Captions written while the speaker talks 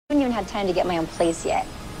even had time to get my own place yet.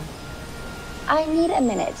 I need a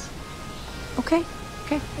minute. Okay,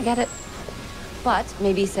 I get it. But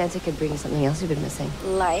maybe Santa could bring you something else you've been missing.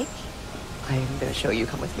 Like? I'm gonna show you.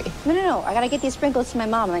 Come with me. No. I gotta get these sprinkles to my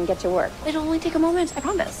mom and then get to work. It'll only take a moment, I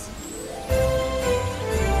promise.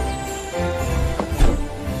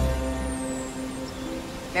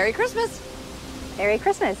 Merry Christmas. Merry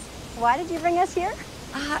Christmas. Why did you bring us here?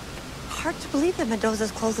 Hard to believe that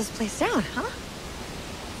Mendoza's closed this place down, huh?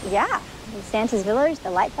 Yeah. Santa's Village,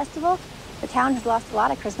 the Light Festival. The town has lost a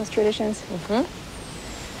lot of Christmas traditions.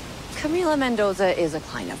 Camila Mendoza is a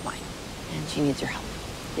client of mine, and she needs your help.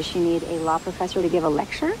 Does she need a law professor to give a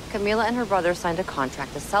lecture? Camila and her brother signed a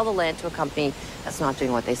contract to sell the land to a company that's not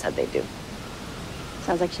doing what they said they'd do.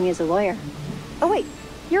 Sounds like she needs a lawyer. Oh, wait.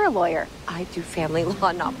 You're a lawyer. I do family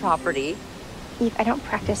law, not property. Eve, I don't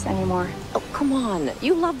practice anymore. Oh, come on.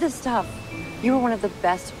 You love this stuff. You were one of the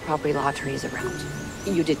best property law attorneys around.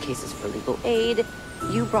 You did cases for legal aid.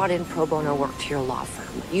 You brought in pro bono work to your law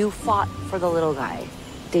firm. You fought for the little guy,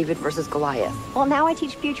 David versus Goliath. Well, now I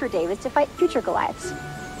teach future Davids to fight future Goliaths.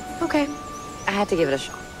 Okay. I had to give it a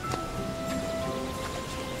shot.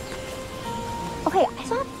 Okay, I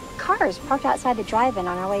saw cars parked outside the drive-in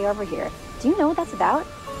on our way over here. Do you know what that's about?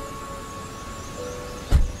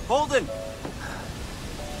 Holden!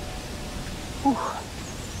 Whew.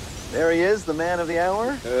 There he is, the man of the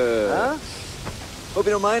hour. Huh? Hope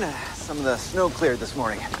you don't mind. Some of the snow cleared this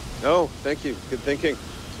morning. No, thank you. Good thinking.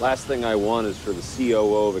 Last thing I want is for the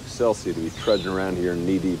COO of Excelsior to be trudging around here in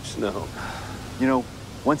knee-deep snow. You know,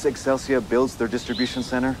 once Excelsior builds their distribution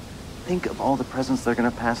center, think of all the presents they're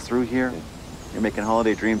gonna pass through here. You're making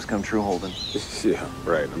holiday dreams come true, Holden. Yeah,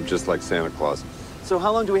 right. I'm just like Santa Claus. So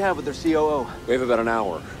how long do we have with their COO? We have about an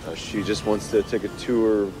hour. She just wants to take a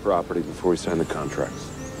tour of property before we sign the contracts.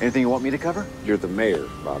 Anything you want me to cover? You're the mayor,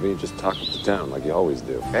 Bobby. Just talk up the town like you always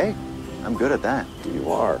do. Hey, I'm good at that.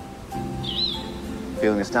 You are.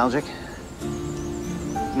 Feeling nostalgic?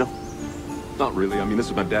 No, not really. I mean, this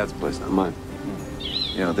is my dad's place, not mine.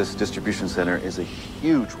 You know, this distribution center is a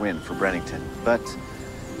huge win for Brennington, but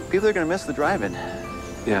people are gonna miss the drive-in.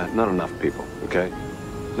 Yeah, not enough people, okay?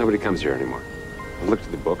 Nobody comes here anymore. I looked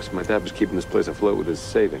at the books. My dad was keeping this place afloat with his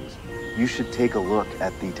savings. You should take a look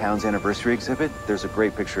at the town's anniversary exhibit. There's a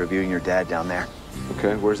great picture of you and your dad down there.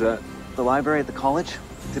 Okay, where's that? The library at the college.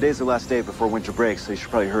 Today's the last day before winter break, so you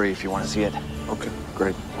should probably hurry if you want to see it. Okay,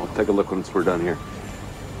 great. I'll take a look once we're done here.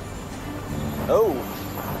 Oh,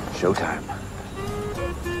 showtime.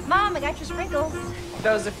 Mom, I got your sprinkles.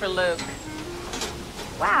 Those are for Luke.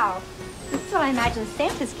 Wow. This is what I imagine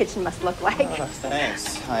Santa's kitchen must look like.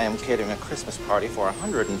 Thanks. I am catering a Christmas party for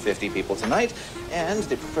 150 people tonight, and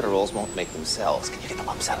the profiteroles won't make themselves. Can you get the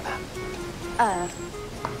lumps out of that?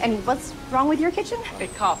 And what's wrong with your kitchen?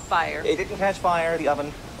 It caught fire. It didn't catch fire. The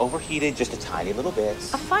oven overheated just a tiny little bit.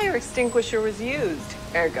 A fire extinguisher was used.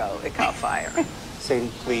 Ergo, it caught fire. Sadie,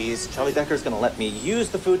 please. Charlie Decker's gonna let me use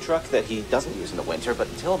the food truck that he doesn't use in the winter, but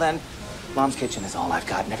until then, Mom's kitchen is all I've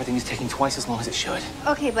got, and everything is taking twice as long as it should.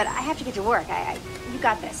 Okay, but I have to get to work. You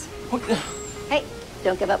got this. Hey,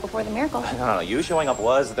 don't give up before the miracle. No. You showing up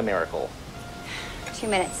was the miracle. 2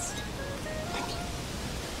 minutes.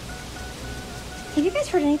 Have you guys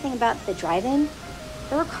heard anything about the drive-in?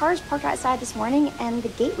 There were cars parked outside this morning, and the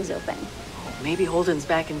gate was open. Maybe Holden's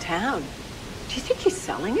back in town. Do you think he's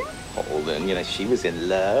selling it? Holden, you know, she was in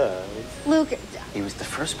love. Luke, He was the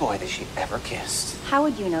first boy that she ever kissed. how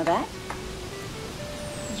would you know that?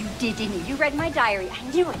 You did, didn't you? You read my diary. I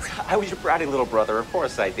knew it. I was your bratty little brother. Of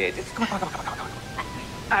course I did. Come on.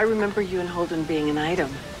 I remember you and Holden being an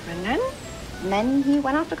item. And then? And then he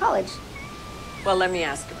went off to college. Well, let me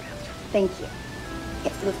ask around. Thank you.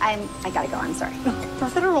 Yeah, Luke, I gotta go. I'm sorry.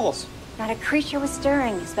 Profiteroles. Not a creature was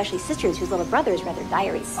stirring, especially sisters whose little brothers read their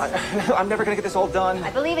diaries. I'm never gonna get this all done.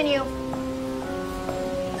 I believe in you.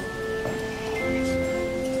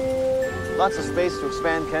 Lots of space to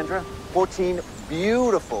expand, Kendra. 14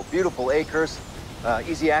 beautiful, beautiful acres.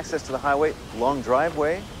 Easy access to the highway. Long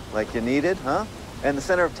driveway, like you needed, huh? And the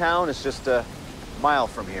center of town is just a mile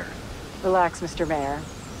from here. Relax, Mr. Mayor.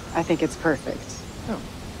 I think it's perfect. Oh.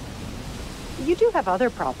 You do have other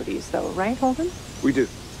properties, though, right, Holden? We do.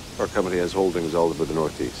 Our company has holdings all over the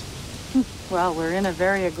Northeast. Well, we're in a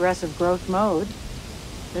very aggressive growth mode.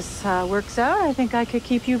 This works out. I think I could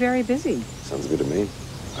keep you very busy. Sounds good to me.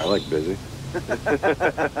 I like busy.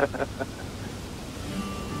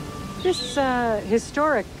 This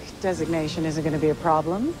historic designation isn't going to be a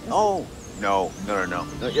problem. Oh, no.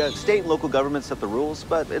 Yeah, state and local governments set the rules,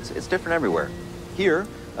 but it's different everywhere. Here,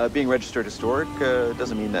 being registered historic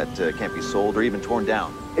doesn't mean that it can't be sold or even torn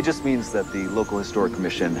down. It just means that the local historic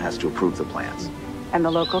commission has to approve the plans. And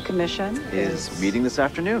the local commission is meeting this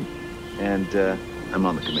afternoon. And I'm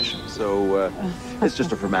on the commission, so it's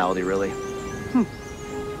just a formality, really.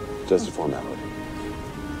 Just a formality.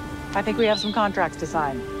 I think we have some contracts to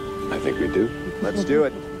sign. I think we do. Let's do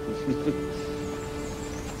it.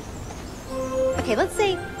 Okay, let's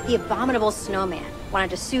say the abominable snowman wanted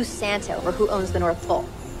to sue Santa over who owns the North Pole.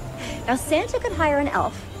 Now, Santa could hire an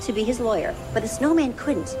elf to be his lawyer, but the snowman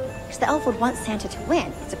couldn't, because the elf would want Santa to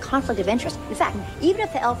win. It's a conflict of interest. In fact, even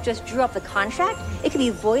if the elf just drew up the contract, it could be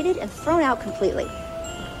voided and thrown out completely.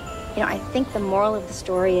 You know, I think the moral of the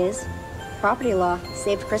story is property law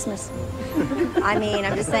saved Christmas. I mean,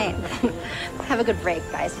 I'm just saying. Have a good break,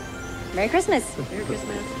 guys. Merry Christmas. Merry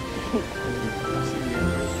Christmas.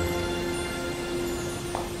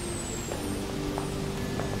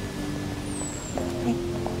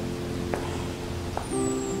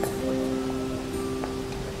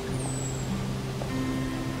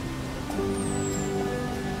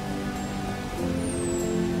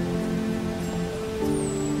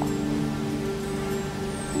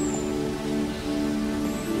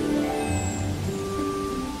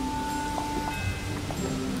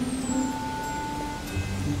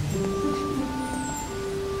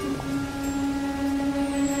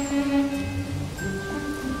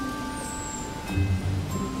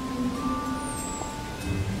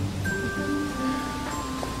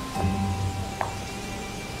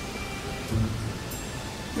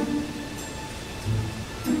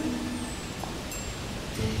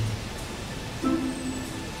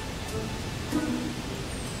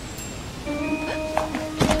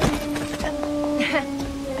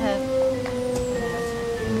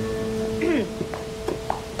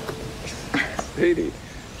 Sadie.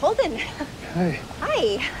 Holden. Hi.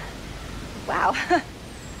 Hi. Wow.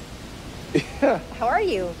 Yeah. How are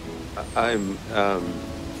you? I'm,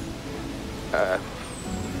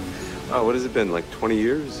 what has it been, like 20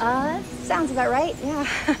 years? Sounds about right, yeah.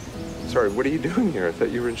 Sorry, what are you doing here? I thought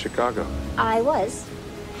you were in Chicago. I was.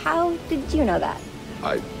 How did you know that?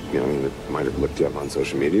 I might have looked you up on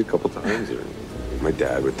social media a couple times, or my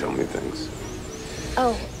dad would tell me things.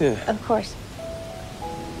 Oh, Yeah. of course.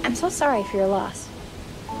 I'm so sorry for your loss.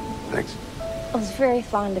 Thanks. I was very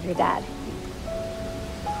fond of your dad.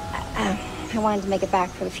 I wanted to make it back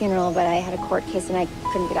for the funeral, but I had a court case and I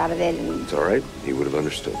couldn't get out of it. And It's all right. He would have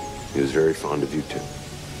understood. He was very fond of you, too.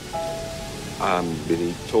 And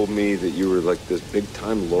he told me that you were like this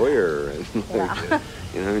big-time lawyer, and like,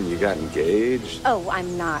 and you got engaged. oh,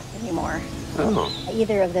 I'm not anymore. Oh.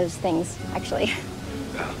 Either of those things, actually.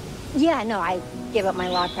 Yeah, no, I gave up my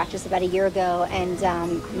law practice about a year ago and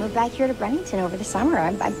moved back here to Bennington over the summer.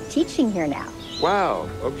 I'm teaching here now. Wow.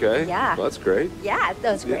 Okay. Yeah. Well, that's great. Yeah,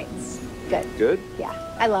 that was great. It's good. Good. Yeah,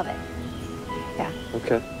 I love it. Yeah.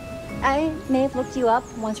 Okay. I may have looked you up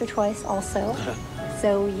once or twice also.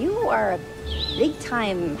 So you are a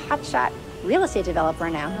big-time hotshot real estate developer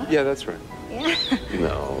now, huh? Yeah, that's right. Yeah.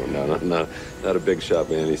 No, not a big shot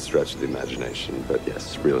by any stretch of the imagination, but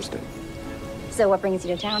yes, real estate. So what brings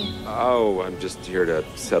you to town? Oh, I'm just here to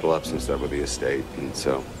settle up some stuff with the estate, and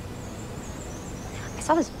so. I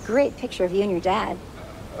saw this great picture of you and your dad.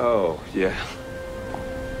 Oh, yeah.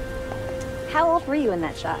 How old were you in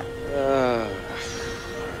that shot?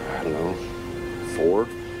 I don't know, 4?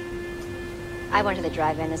 I went to the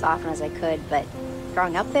drive-in as often as I could, but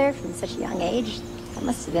growing up there from such a young age, that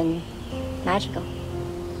must have been magical.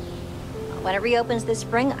 When it reopens this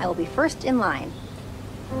spring, I will be first in line.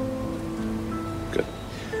 Good.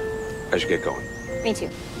 I should get going. Me too.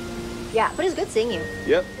 Yeah, but it's good seeing you.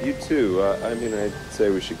 Yep, you too. I'd say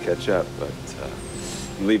we should catch up, but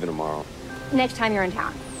I'm leaving tomorrow. Next time you're in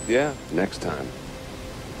town. Yeah, next time.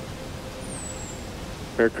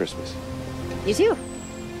 Merry Christmas. You too.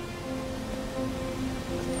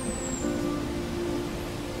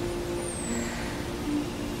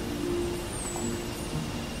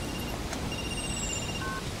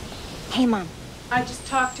 Hey, Mom. I just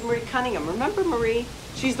talked to Marie Cunningham. Remember Marie?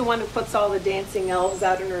 She's the one who puts all the dancing elves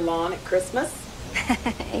out on her lawn at Christmas.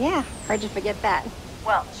 Yeah, hard to forget that.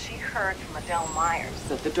 Well, she heard from Adele Myers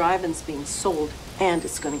that the drive-in's being sold and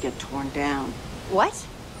it's going to get torn down. What?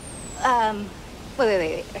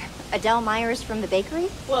 Wait. Adele Myers from the bakery?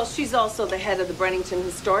 Well, she's also the head of the Bennington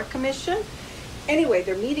Historic Commission. Anyway,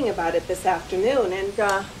 they're meeting about it this afternoon, and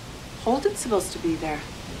Holden's supposed to be there.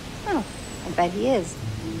 Oh, I bet he is.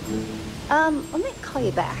 Let me call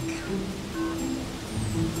you back.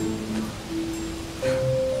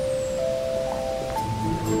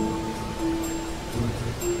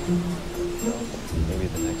 Maybe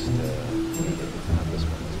the next meeting, not this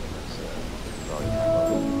one, because we've already had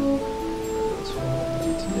one. It's for what we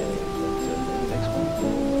do today, but maybe next week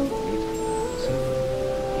we'll meet.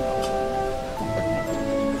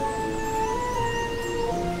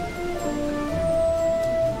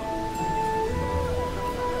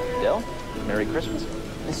 Merry Christmas.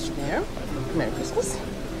 Mr. Mayor, Merry Christmas.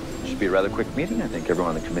 Should be a rather quick meeting. I think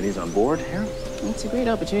everyone on the committee is on board here. It's a great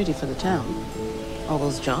opportunity for the town. All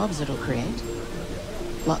those jobs it'll create.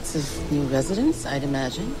 Lots of new residents, I'd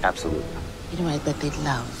imagine. Absolutely. You know, I bet they'd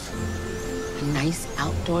love a nice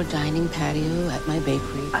outdoor dining patio at my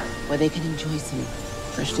bakery where they can enjoy some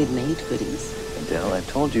freshly made goodies. Adele, I've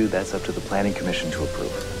told you that's up to the Planning Commission to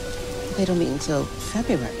approve. They don't meet until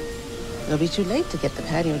February. It'll be too late to get the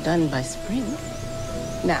patio done by spring.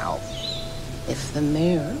 Now, if the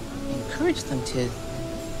mayor encouraged them to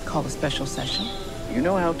call a special session. You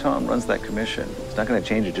know how Tom runs that commission. He's not going to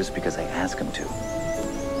change it just because I ask him to. All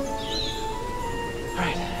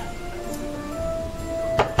right.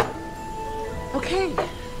 Okay.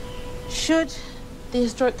 Should the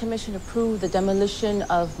Historic Commission approve the demolition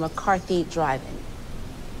of McCarthy Drive-In?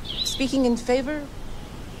 Speaking in favor?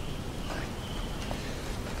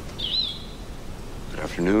 Good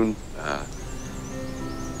afternoon.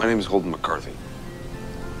 My name is Holden McCarthy.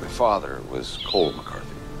 My father was Cole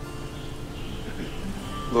McCarthy.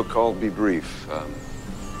 Look, I'll be brief.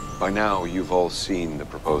 By now, you've all seen the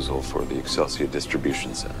proposal for the Excelsior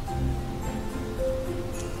Distribution Center.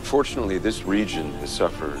 Fortunately, this region has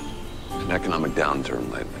suffered an economic downturn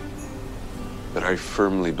lately. But I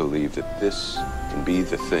firmly believe that this can be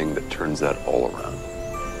the thing that turns that all around.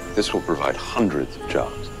 This will provide hundreds of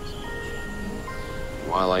jobs.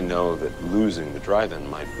 While I know that losing the drive-in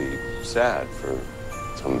might be sad for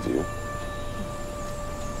some of you,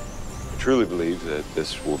 I truly believe that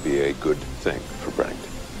this will be a good thing for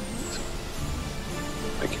Bennington. So,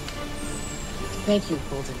 thank you. Thank you,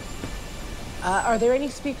 Holden. Are there any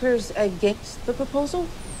speakers against the proposal?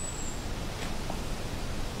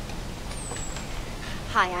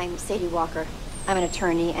 Hi, I'm Sadie Walker. I'm an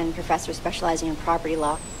attorney and professor specializing in property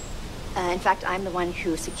law. In fact, I'm the one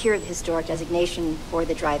who secured the historic designation for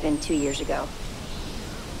the drive-in 2 years ago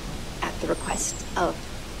at the request of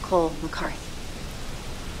Cole McCarthy.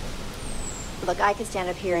 Look, I could stand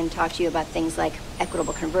up here and talk to you about things like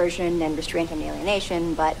equitable conversion and restraint on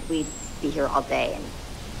alienation, but we'd be here all day, and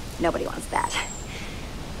nobody wants that.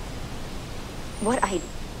 What I'd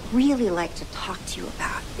really like to talk to you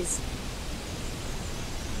about is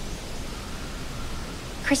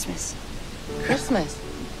Christmas. Christmas?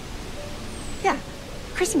 Yeah,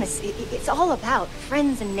 Christmas. It's all about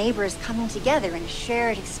friends and neighbors coming together in a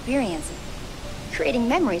shared experience and creating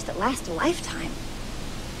memories that last a lifetime.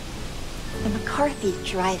 The McCarthy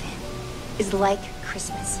Drive-In is like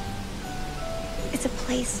Christmas. It's a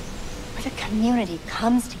place where the community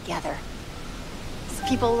comes together. It's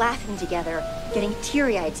people laughing together, getting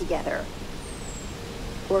teary-eyed together,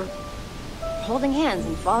 or holding hands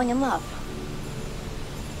and falling in love.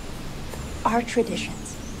 Our traditions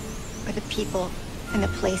are the people and the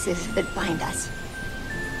places that bind us.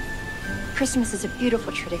 Christmas is a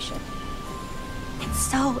beautiful tradition, and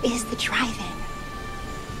so is the drive-in.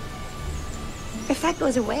 If that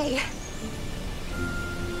goes away,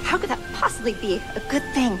 how could that possibly be a good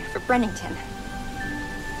thing for Brennington?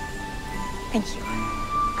 Thank you.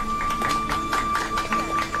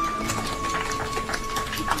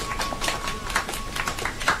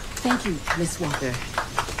 Thank you, Miss Walker.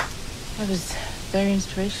 That was very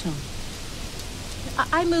inspirational.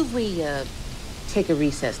 I move we take a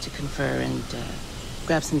recess to confer and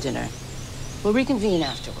grab some dinner. We'll reconvene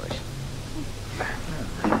afterward.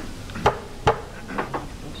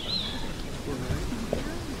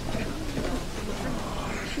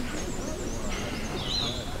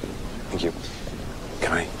 Thank you.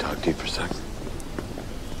 Can I talk to you for a sec?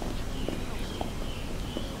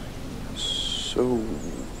 So,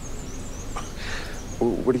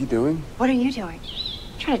 what are you doing? What are you doing?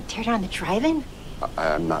 Trying to tear down the drive-in?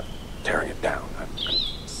 I'm not tearing it down. I'm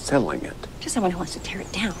selling it. To someone who wants to tear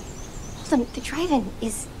it down. Listen, the drive-in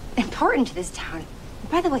is important to this town.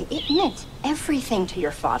 And by the way, it meant everything to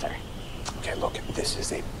your father. Okay, look, this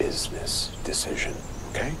is a business decision,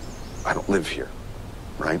 okay? I don't live here,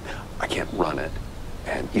 right? I can't run it.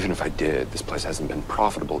 And even if I did, this place hasn't been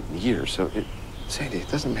profitable in years. So, Sadie, it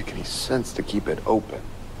doesn't make any sense to keep it open.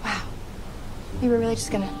 Wow. You were really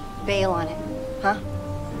just gonna bail on it, huh?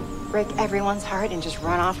 Break everyone's heart and just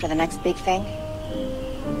run off to the next big thing?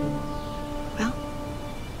 Well,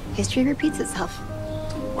 history repeats itself.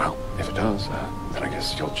 Well, if it does, then I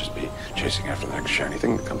guess you'll just be chasing after the next shiny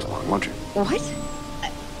thing that comes along, won't you? What?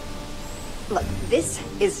 Look, this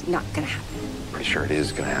is not gonna happen. Pretty sure it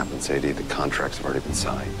is gonna happen, Sadie. The contracts have already been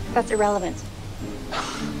signed. That's irrelevant. I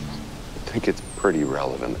think it's pretty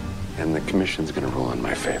relevant, and the commission's gonna rule in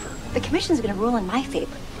my favor. The commission's gonna rule in my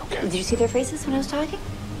favor. Okay. Did you see their faces when I was talking?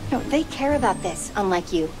 No, they care about this,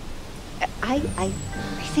 unlike you. I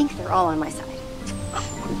think they're all on my side.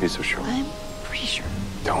 Wouldn't be so sure. I'm pretty sure.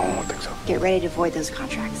 Don't think so. Get ready to void those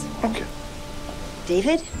contracts. Okay.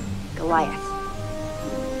 David, Goliath.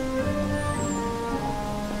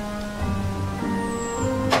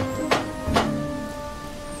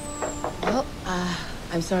 Well,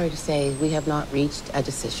 I'm sorry to say we have not reached a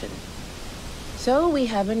decision. So we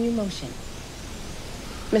have a new motion.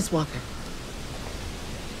 Miss Walker.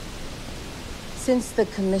 Since the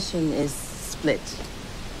commission is split,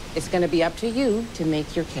 it's going to be up to you to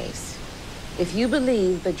make your case. If you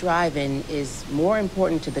believe the drive-in is more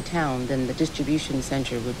important to the town than the distribution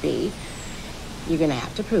center would be, you're going to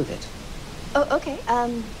have to prove it. Oh, okay.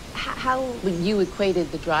 How? Well, you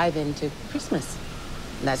equated the drive-in to Christmas.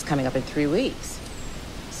 And that's coming up in 3 weeks.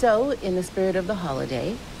 So, in the spirit of the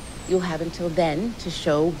holiday, you'll have until then to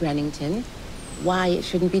show Brennington why it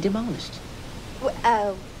shouldn't be demolished. Wait,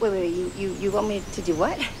 you want me to do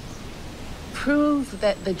what? Prove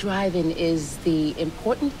that the drive-in is the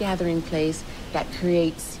important gathering place that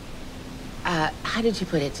creates, how did you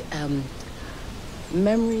put it?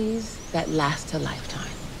 Memories that last a lifetime.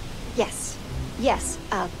 Yes,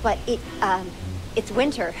 but it's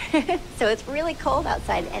winter, so it's really cold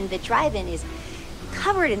outside, and the drive-in is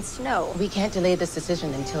covered in snow. We can't delay this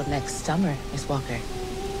decision until next summer, Miss Walker.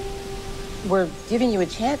 We're giving you a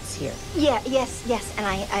chance here. Yes, and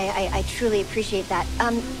I truly appreciate that.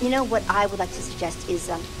 You know, what I would like to suggest is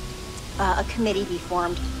a committee be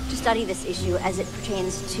formed to study this issue as it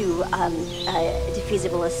pertains to a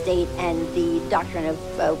defeasible estate and the doctrine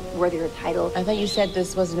of worthier title. I thought you said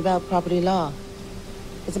this wasn't about property law.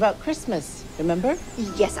 It's about Christmas, remember?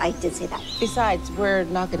 Yes, I did say that. Besides, we're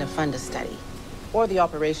not going to fund a study or the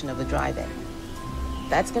operation of the drive-in.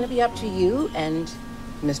 That's going to be up to you and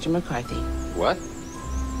Mr. McCarthy. What?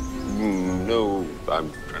 No,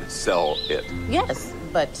 I'm trying to sell it. Yes,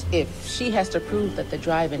 but if she has to prove that the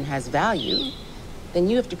drive-in has value, then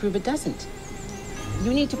you have to prove it doesn't.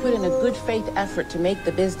 You need to put in a good faith effort to make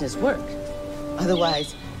the business work.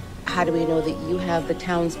 Otherwise, how do we know that you have the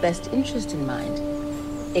town's best interest in mind?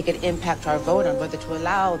 It could impact our vote on whether to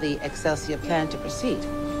allow the Excelsior plan to proceed.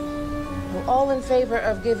 Well, all in favor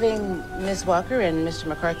of giving Ms. Walker and Mr.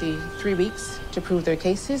 McCarthy 3 weeks to prove their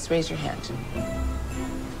cases, raise your hand.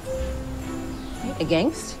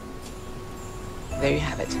 Against? There you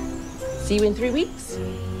have it. See you in 3 weeks.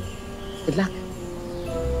 Good luck.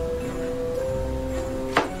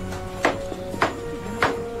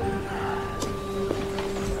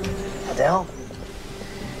 Adele,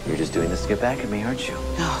 you're just doing this to get back at me, aren't you?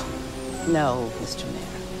 No, Mr. Mayor.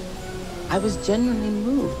 I was genuinely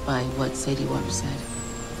moved by what Sadie Walker said.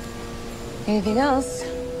 Anything else?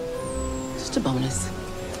 Just a bonus.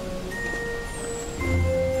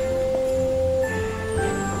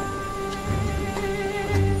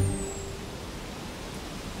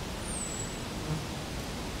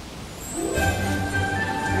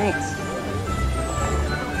 Thanks.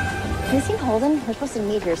 Have you seen Holden? We're supposed to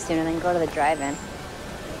meet here soon and then go to the drive-in.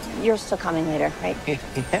 You're still coming later, right?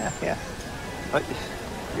 Yeah. But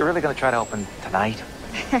you're really going to try to open tonight?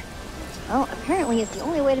 Well, apparently it's the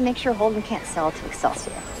only way to make sure Holden can't sell to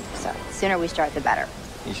Excelsior. So the sooner we start, the better.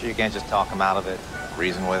 You sure you can't just talk him out of it?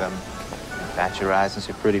 Reason with him? Bat your eyes and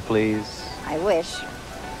say pretty please? I wish.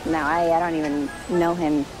 No, I don't even know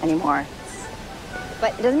him anymore.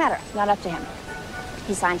 But it doesn't matter. It's not up to him.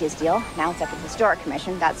 He signed his deal. Now it's up to the Historic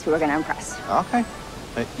Commission. That's who we're going to impress. Okay.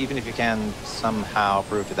 But even if you can somehow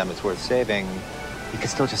prove to them it's worth saving, you can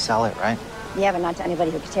still just sell it, right? Yeah, but not to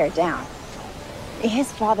anybody who could tear it down.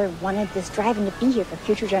 His father wanted this drive-in to be here for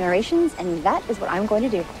future generations, and that is what I'm going to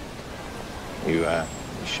do. You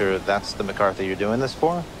sure that's the McCarthy you're doing this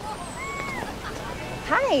for?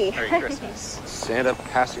 Hi. Merry Christmas. Santa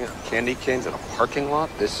passing out candy canes in a parking lot?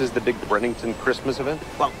 This is the big Brennington Christmas event?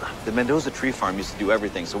 Well, the Mendoza Tree Farm used to do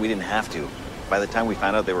everything, so we didn't have to. By the time we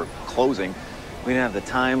found out they were closing, we didn't have the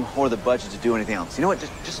time or the budget to do anything else. You know what?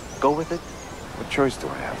 Just go with it. What choice do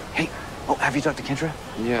I have? Hey, have you talked to Kendra?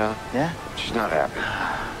 Yeah. Yeah? She's not happy.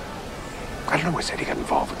 I don't know why Sadie got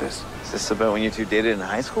involved with this. Is this about when you two dated in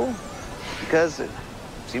high school? Because it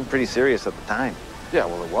seemed pretty serious at the time. Yeah,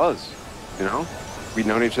 well, it was. You know? We'd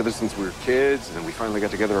known each other since we were kids, and then we finally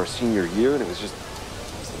got together our senior year, and it was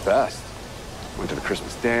the best. Went to the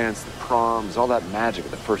Christmas dance, the prom, it was all that magic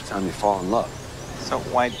of the first time you fall in love. So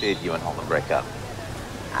why did you and Holden break up?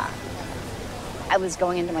 I was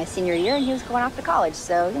going into my senior year, and he was going off to college.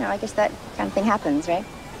 So, you know, I guess that kind of thing happens, right?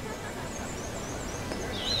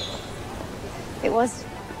 It was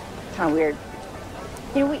kind of weird.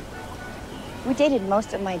 You know, we dated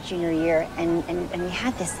most of my junior year, and we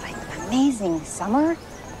had this, like, amazing summer.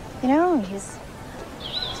 You know, he's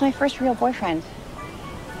was my first real boyfriend.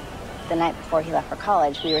 The night before he left for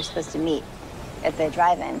college, we were supposed to meet at the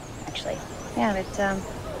drive-in, actually. Yeah, but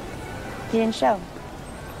he didn't show.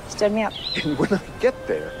 Stood me up. And when I get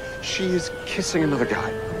there, she is kissing another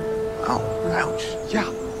guy. Oh, ouch. Yeah.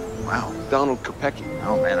 Wow. Donald Kopecki.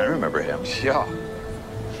 Oh, man, I remember him. Yeah.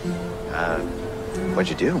 What'd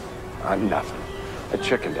you do? Nothing. I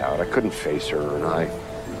chickened out. I couldn't face her, and I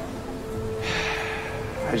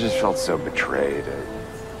just felt so betrayed.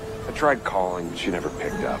 I tried calling, but she never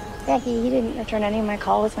picked up. Yeah, he didn't return any of my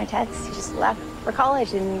calls, my texts. He just left for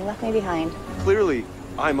college and he left me behind. Clearly,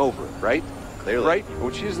 I'm over it, right? Clearly. Right?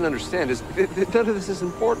 What she doesn't understand is that none of this is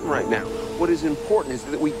important right now. What is important is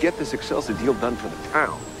that we get this Excelsior deal done for the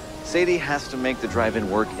town. Sadie has to make the drive-in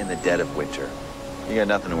work in the dead of winter. You got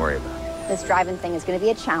nothing to worry about. This drive-in thing is going to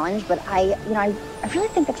be a challenge, but I really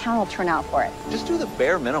think the town will turn out for it. Just do the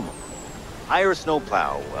bare minimum. Hire a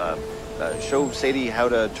snowplow. Show Sadie how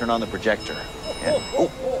to turn on the projector. And,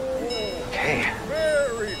 okay.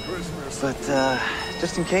 Merry Christmas. But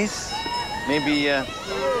just in case, maybe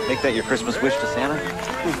make that your Christmas wish to Santa.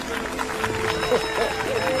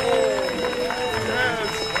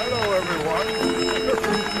 Yes. Hello, everyone.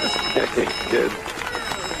 Hey, kid.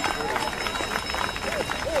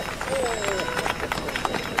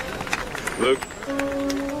 Luke.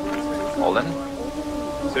 Holden?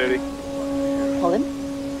 Sadie. Holden?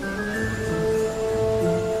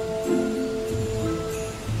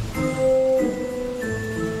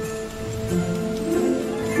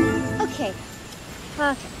 Okay.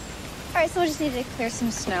 All right, so we just need to clear some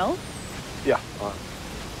snow. Yeah.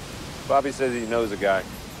 Bobby says he knows a guy.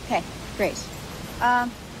 Okay, great. All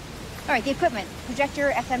right, the equipment. Projector,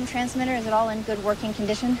 FM transmitter, is it all in good working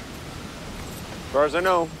condition? As far as I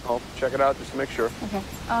know, I'll check it out just to make sure. Okay.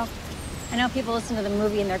 I know people listen to the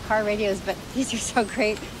movie in their car radios, but these are so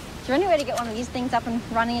great. Is there any way to get one of these things up and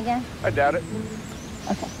running again? I doubt it.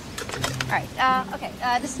 Okay. All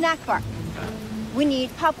right, the snack bar. We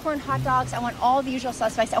need popcorn, hot dogs. I want all the usual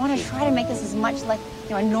suspects. I want to try to make this as much like,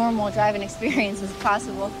 a normal driving experience as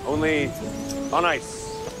possible. Only on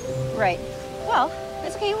ice. Right. Well,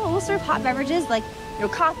 that's okay. We'll serve hot beverages like,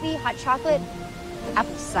 coffee, hot chocolate,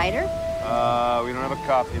 apple cider. We don't have a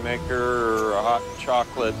coffee maker or a hot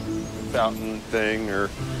chocolate fountain thing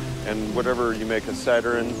and whatever you make a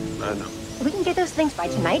cider in. I know. We can get those things by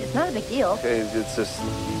tonight. It's not a big deal. Okay, it's just...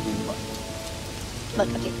 Look,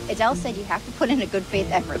 okay, Adele said you have to put in a good faith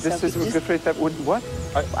effort. This isn't a good faith that would what?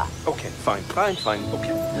 Okay, fine,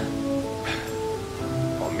 okay.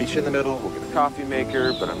 I'll meet you in the middle. We'll get a coffee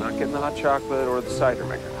maker, but I'm not getting the hot chocolate or the cider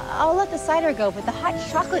maker. I'll let the cider go, but the hot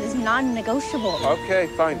chocolate is non-negotiable. Okay,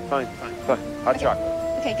 fine. Hot chocolate.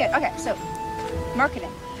 Okay, good. Okay, so marketing.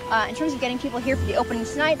 In terms of getting people here for the opening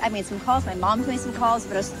tonight, I made some calls. My mom's made some calls,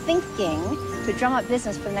 but I was thinking to drum up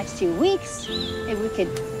business for the next 2 weeks, maybe we could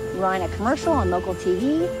run a commercial on local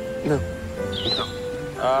TV. No.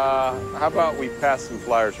 How about we pass some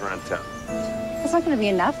flyers around town? That's not going to be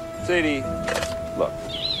enough. Sadie, look,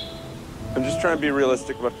 I'm just trying to be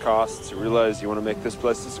realistic about costs. I realize you want to make this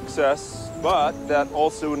place a success, but that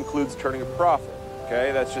also includes turning a profit,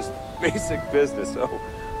 okay? That's just basic business, so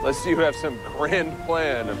unless you have some grand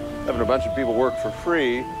plan of having a bunch of people work for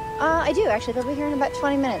free. I do, actually. They'll be here in about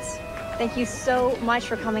 20 minutes. Thank you so much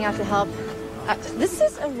for coming out to help. This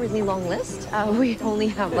is a really long list. We only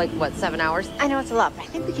have, 7 hours? I know it's a lot, but I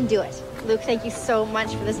think we can do it. Luke, thank you so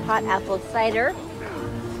much for this hot apple cider.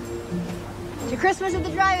 To Christmas at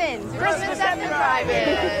the drive-in! Christmas at the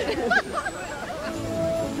drive-in!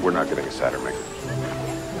 We're not getting a cider maker.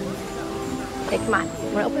 Okay, come on.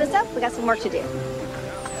 Want to open this up? We got some work to do.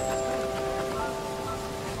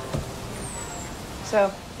 So,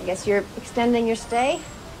 I guess you're extending your stay?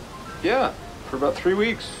 Yeah, for about 3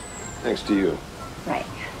 weeks. Thanks to you. Right.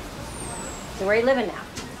 So where are you living now?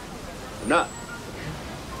 I'm not.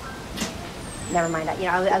 Never mind.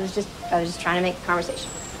 I was just trying to make a conversation.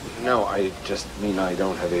 No, I just mean I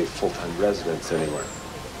don't have a full-time residence anywhere.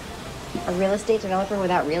 A real estate developer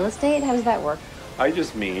without real estate? How does that work? I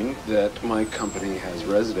just mean that my company has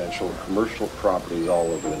residential and commercial properties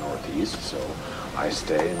all over the Northeast, so I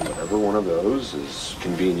stay in whatever one of those is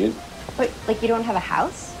convenient. Wait, you don't have a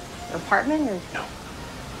house? Or apartment? Or... No.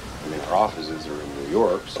 I mean, our offices are in New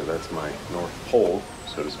York, so that's my North Pole,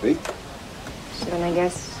 so to speak. So then I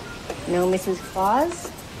guess no Mrs.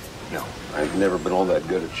 Claus? No, I've never been all that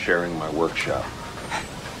good at sharing my workshop.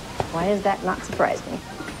 Why does that not surprise me?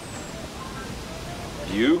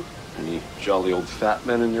 You? Any jolly old fat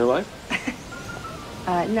men in your life?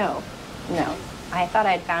 No. I thought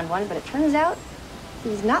I'd found one, but it turns out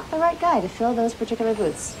he's not the right guy to fill those particular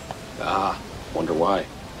boots. Ah, wonder why.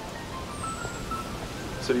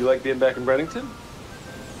 So do you like being back in Bennington?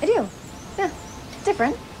 I do. Yeah.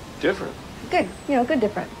 Different. Different. Good. You know, good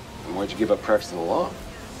different. And why'd you give up practicing the law?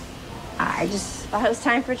 I just thought it was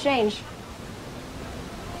time for a change.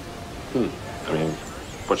 I mean,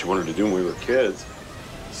 what you wanted to do when we were kids.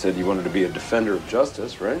 You said you wanted to be a defender of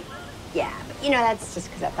justice, right? Yeah, but you know, that's just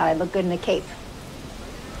because I thought I'd look good in a cape.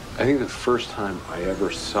 I think the first time I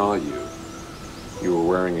ever saw you, you were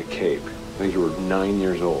wearing a cape. I think you were 9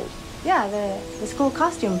 years old. Yeah, the school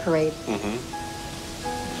costume parade. Mm-hmm.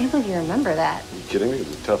 I can't believe you remember that. Are you kidding me? It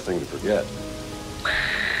was a tough thing to forget.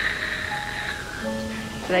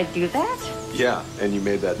 Did I do that? Yeah, and you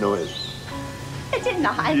made that noise. I did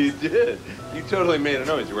not. You did. You totally made a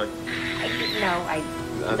noise. You were like... I didn't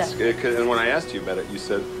know. And when I asked you about it, you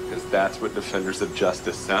said, because that's what defenders of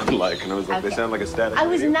justice sound like. And I was like, they sound like a static I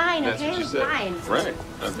was radio. 9, That's okay? what I you was said. 9. Right.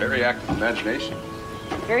 A very active imagination.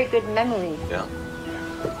 Very good memory. Yeah.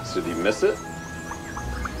 So do you miss it?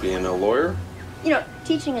 Being a lawyer? You know,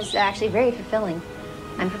 teaching is actually very fulfilling.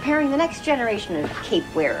 I'm preparing the next generation of cape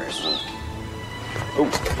wearers.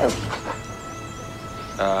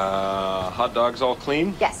 Hot dogs all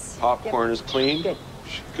clean? Yes. Popcorn is clean? Good.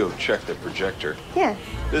 Should go check the projector. Yeah.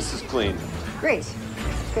 This is clean. Great.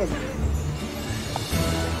 Good.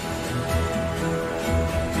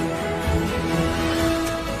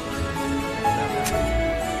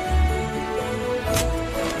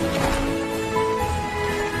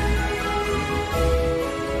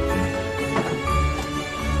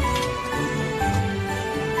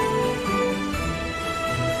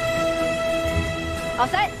 All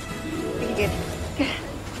set? Pretty good. Good.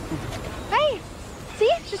 Hey, see?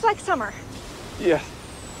 It's just like summer. Yeah.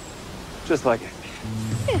 Just like it.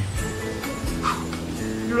 Yeah.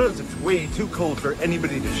 You realize it's way too cold for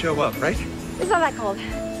anybody to show up, right? It's not that cold.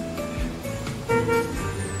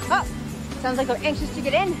 Oh, sounds like they're anxious to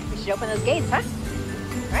get in. We should open those gates, huh?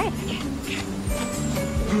 All right.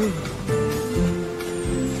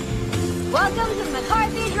 Welcome to the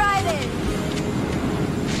McCarthy Drive-In.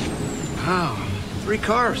 Wow. 3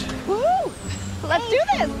 cars. Woo! Let's do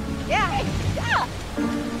this. Yeah. Yeah.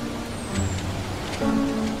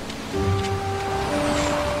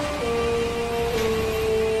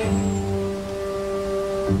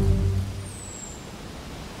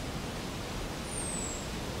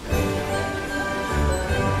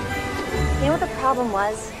 You know what the problem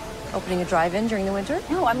was? Opening a drive-in during the winter?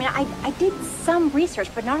 No, I mean, I did some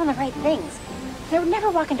research, but not on the right things. I would never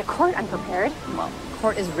walk into court unprepared. Well,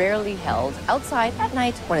 court is rarely held outside at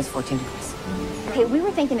night when it's 14 degrees. Okay, we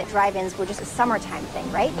were thinking that drive-ins were just a summertime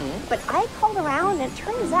thing, right? But I called around, and it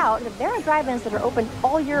turns out that there are drive-ins that are open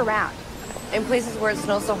all year round. In places where it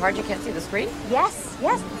snows so hard you can't see the screen? Yes,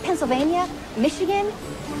 yes, Pennsylvania, Michigan.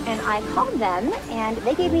 And I called them, and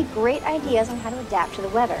they gave me great ideas on how to adapt to the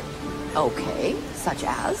weather. Okay, such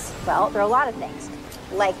as? Well, there are a lot of things,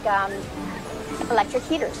 like electric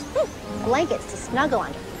heaters, blankets to snuggle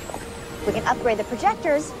under. We can upgrade the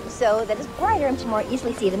projectors so that it's brighter and to more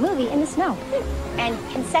easily see the movie in the snow. And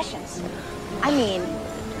concessions. I mean,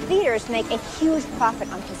 theaters make a huge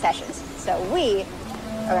profit on concessions, so we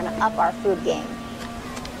are gonna up our food game.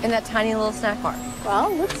 In that tiny little snack bar?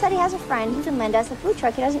 Well, Luke said he has a friend who can lend us a food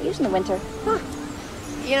truck he doesn't use in the winter. Huh.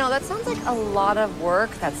 You know, that sounds like a lot of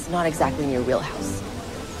work that's not exactly in your wheelhouse.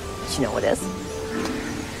 But you know what is?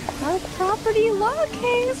 A property law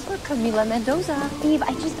case for Camila Mendoza. Eve,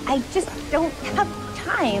 I just don't have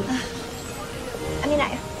time. I mean,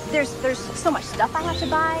 there's so much stuff I have to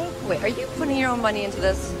buy. Wait, are you putting your own money into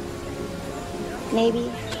this?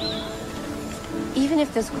 Maybe. Even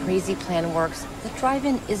if this crazy plan works, the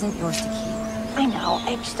drive-in isn't yours to keep. I know.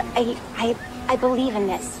 I believe in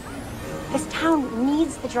this. This town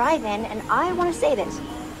needs the drive-in, and I want to save it.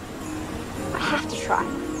 I have to try.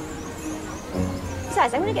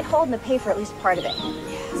 Besides, I'm going to get Holden to pay for at least part of it.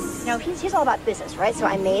 Yes. You know, he's all about business, right? So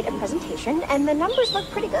I made a presentation, and the numbers look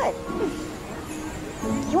pretty good.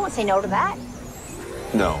 You won't say no to that.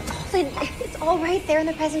 No. It's all right there in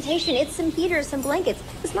the presentation. It's some heaters, some blankets.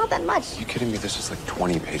 It's not that much. Are you kidding me? This is like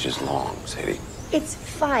 20 pages long, Sadie. It's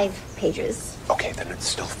 5 pages. Okay, then it's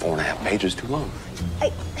still 4.5 pages too long.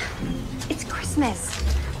 It's Christmas.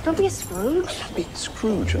 Don't be a Scrooge. I'm not being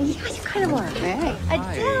Scrooge. Yeah, you kind of are. Hey.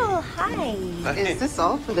 Adele, hi. Is this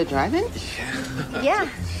all for the drive-in? Yeah.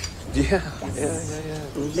 Yeah.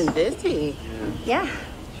 You've been busy. Yeah.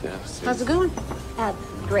 How's it going?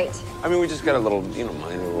 Great. I mean, we just got a little,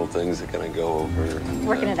 minor little things that kind of go over.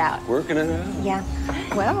 Working it out. Working it out? Yeah.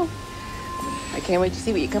 Well, I can't wait to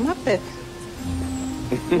see what you come up with.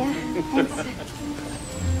 Yeah, thanks.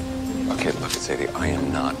 Okay, look, Sadie, I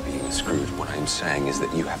am not being a Scrooge. What I'm saying is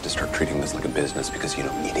that you have to start treating this like a business because, you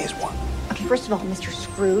know, it is one. Okay, first of all, Mr.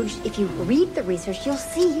 Scrooge, if you read the research, you'll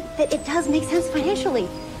see that it does make sense financially.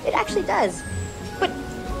 It actually does. But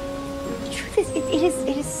the truth is,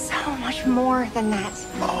 it is so much more than that.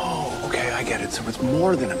 Oh, okay, I get it. So it's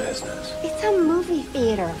more than a business. It's a movie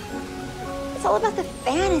theater. It's all about the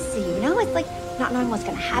fantasy, you know? It's like not knowing what's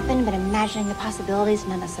going to happen, but imagining the possibilities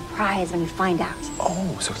and then the surprise when you find out.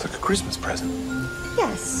 Oh, so it's like a Christmas present.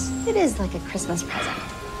 Yes, it is like a Christmas present.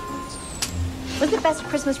 What's the best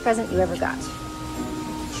Christmas present you ever got?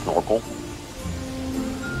 Snorkel.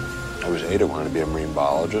 I was 8, I wanted to be a marine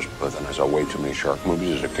biologist, but then I saw way too many shark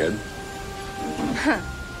movies as a kid. Huh.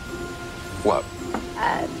 What?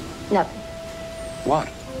 Nothing. What?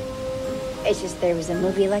 It's just there was a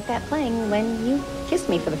movie like that playing when you kissed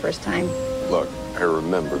me for the first time. Look, I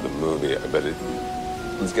remember the movie, but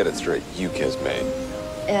let's get it straight. You kissed me.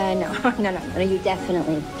 No, you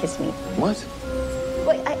definitely kissed me. What?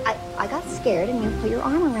 Well, I got scared and you put your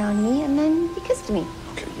arm around me and then you kissed me.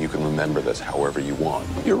 Okay, you can remember this however you want.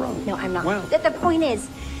 You're wrong. No, I'm not. Well, The point is,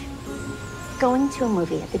 going to a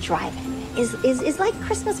movie at the drive-in is like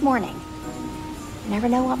Christmas morning. You never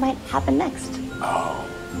know what might happen next. oh,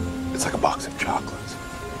 it's like a box of chocolates.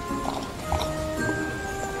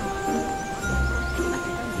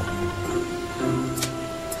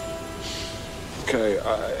 Okay,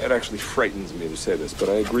 it actually frightens me to say this, but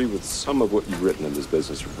I agree with some of what you've written in this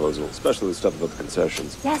business proposal, especially the stuff about the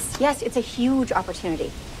concessions. Yes, it's a huge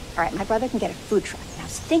opportunity. All right, my brother can get a food truck. And I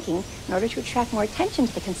was thinking, in order to attract more attention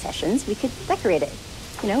to the concessions, we could decorate it.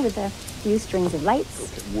 You know, with a few strings of lights.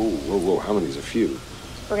 Okay, whoa, how many's a few?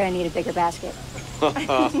 We're gonna need a bigger basket.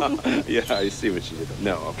 Yeah, I see what you did.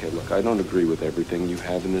 No, okay, look, I don't agree with everything you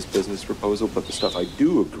have in this business proposal, but the stuff I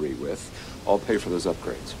do agree with, I'll pay for those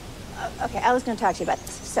upgrades. Okay, I was gonna talk to you about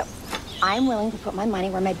this. So, I'm willing to put my money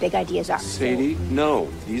where my big ideas are. Sadie, no.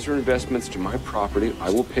 These are investments to my property. I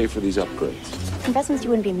will pay for these upgrades. Investments you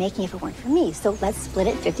wouldn't be making if it weren't for me, so let's split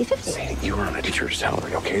it 50-50. Sadie, you're on a teacher's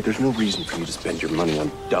salary, okay? There's no reason for you to spend your money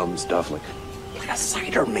on dumb stuff like a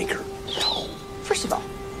cider maker. No. First of all,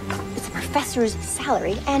 it's a professor's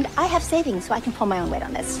salary, and I have savings, so I can pull my own weight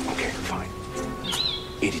on this. Okay, fine.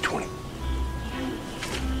 80-20.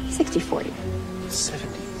 60-40.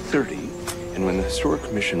 70-30. And when the Historic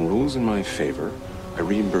Commission rules in my favor, I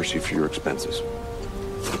reimburse you for your expenses.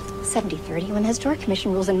 70-30. When the Historic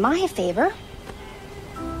Commission rules in my favor,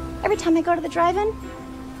 every time I go to the drive-in,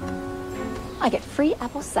 I get free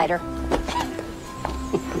apple cider.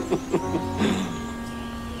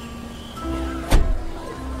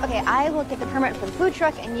 Okay, I will get the permit for the food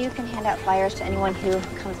truck, and you can hand out flyers to anyone who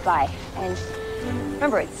comes by. And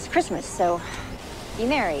remember, it's Christmas, so be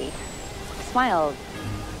merry, smile,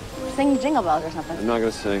 sing Jingle Bells or something. I'm not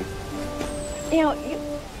gonna sing. You know,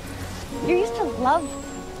 you used to love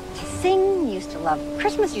to sing, you used to love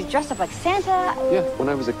Christmas, you dressed up like Santa. Yeah, when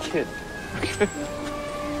I was a kid.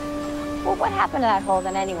 Well, what happened to that whole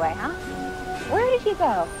then anyway, huh? Where did he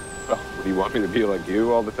go? Oh, do you want me to be like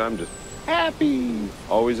you all the time? Just happy.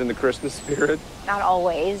 Always in the Christmas spirit? Not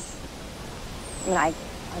always. I mean, I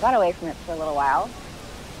got away from it for a little while.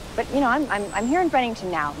 But, you know, I'm here in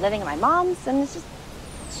Bennington now, living at my mom's, and it's just...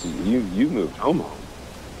 So you moved home?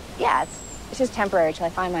 Yeah, it's just temporary till I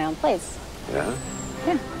find my own place. Yeah?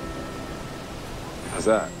 Yeah. How's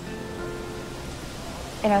that?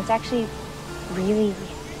 You know, it's actually really,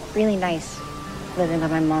 really nice living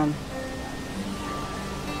with my mom.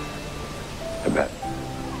 I bet.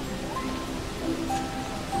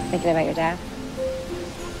 Thinking about your dad?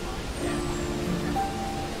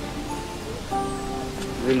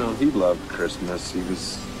 You know, he loved Christmas.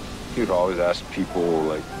 He would always ask people,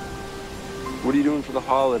 like, what are you doing for the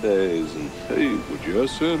holidays? And, hey, what you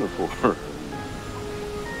ask Santa for?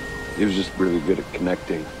 He was just really good at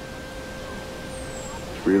connecting.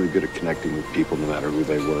 Really good at connecting with people, no matter who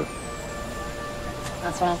they were.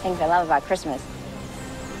 That's one of the things I love about Christmas.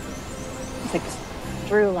 It's like this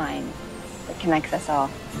through line that connects us all.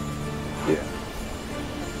 Yeah.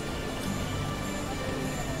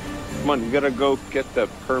 Come on, you gotta go get the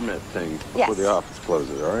permit thing before the office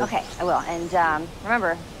closes, all right? Okay, I will. And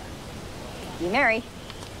remember, be merry.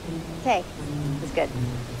 Okay, this is good.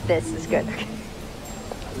 This is good. Okay.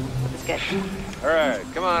 It's good. All right,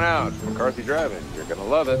 come on out, McCarthy Drive-In. You're gonna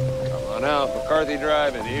love it. Come on out, McCarthy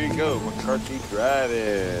Drive-In. Here you go, McCarthy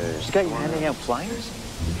Drive-In. She got you handing out flyers?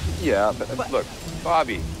 Yeah, but look,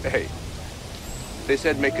 Bobby, hey, They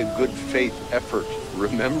said make a good faith effort,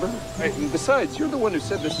 remember? And besides, you're the one who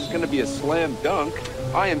said this is going to be a slam dunk.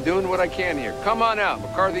 I am doing what I can here. Come on out,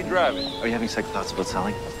 McCarthy driving. Are you having second thoughts about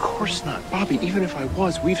selling? Of course not. Bobby, even if I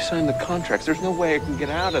was, we've signed the contracts. There's no way I can get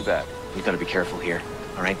out of that. You gotta be careful here,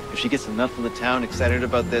 all right? If she gets enough of the town excited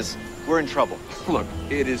about this, we're in trouble. Look,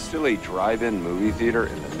 it is still a drive-in movie theater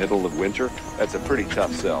in the middle of winter. That's a pretty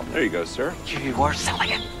tough sell. There you go, sir. You are selling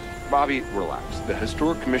it. Bobby, relax. The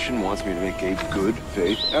Historic Commission wants me to make a good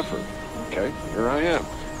faith effort. Okay, here I am.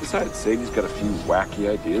 Besides, Sadie's got a few wacky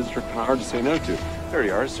ideas that are kind of hard to say no to. There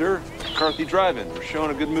you are, sir. McCarthy Drive-In. We're showing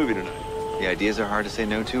a good movie tonight. The ideas are hard to say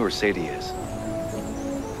no to, or Sadie is?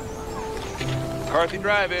 McCarthy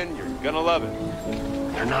Drive-In, you're gonna love it.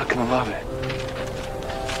 They're not gonna love it.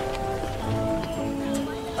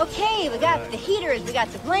 Okay, we got the heaters, we got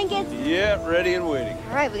the blankets. Yeah, ready and waiting.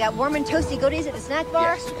 All right, we got warm and toasty goodies at the snack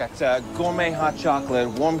bar. Yes, we got gourmet hot chocolate,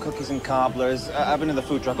 warm cookies and cobblers. I've been in the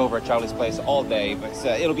food truck over at Charlie's place all day, but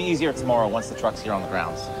it'll be easier tomorrow once the truck's here on the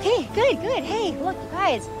grounds. Okay, good. Hey, look, you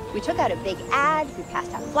guys, we took out a big ad, we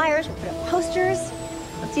passed out flyers, we put up posters.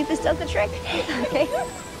 Let's see if this does the trick. Okay.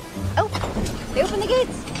 Oh, they opened the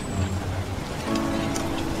gates.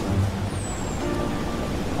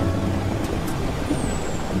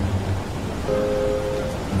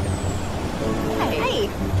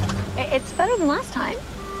 It's better than last time.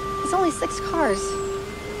 It's only 6 cars.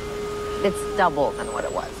 It's double than what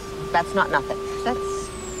it was. That's not nothing.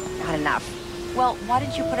 That's not enough. Well, why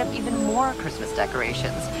did you put up even more Christmas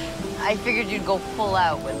decorations? I figured you'd go full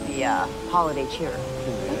out with the holiday cheer.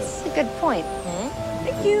 That's a good point.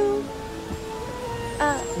 Thank you.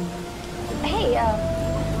 Hey,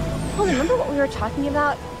 Paul, remember what we were talking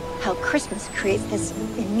about? How Christmas creates this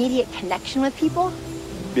immediate connection with people?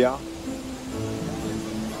 Yeah.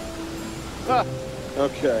 Ah,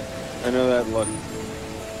 okay. I know that look.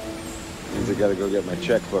 Means I gotta go get my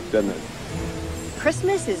checkbook, doesn't it?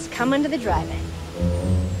 Christmas is coming to the drive-in.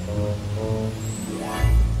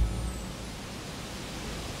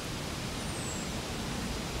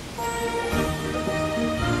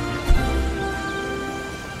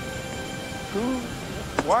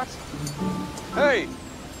 What? Hey!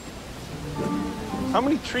 How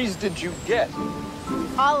many trees did you get?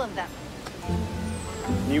 All of them.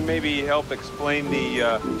 Can you maybe help explain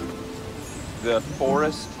the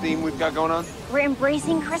forest theme we've got going on? We're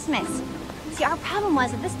embracing Christmas. See, our problem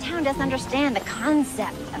was that this town doesn't understand the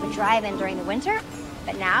concept of a drive-in during the winter,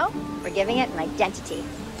 but now we're giving it an identity.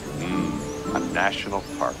 A national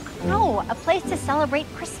park. No, a place to celebrate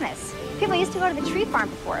Christmas. People used to go to the tree farm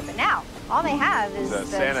before, but now all they have is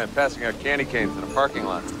Santa passing out candy canes in a parking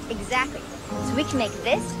lot. Exactly. So we can make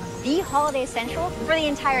this the holiday central for the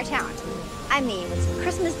entire town. I mean, with some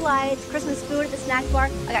Christmas lights, Christmas food at the snack bar.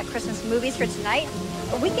 I got Christmas movies for tonight.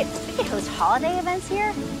 But we could host holiday events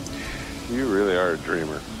here. You really are a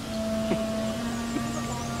dreamer.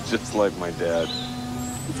 Just like my dad.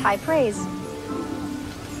 It's high praise.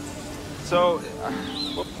 So,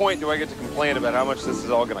 what point do I get to complain about how much this is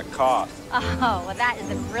all going to cost? Oh, well, that is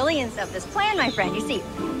the brilliance of this plan, my friend. You see,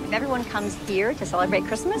 if everyone comes here to celebrate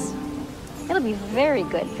Christmas, it'll be very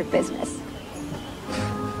good for business.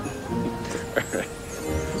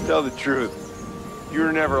 Tell the truth. You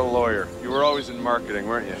were never a lawyer. You were always in marketing,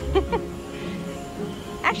 weren't you?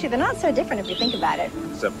 Actually, they're not so different if you think about it.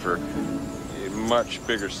 Except for much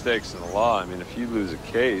bigger stakes in the law. I mean, if you lose a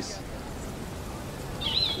case...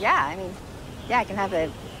 Yeah, it can have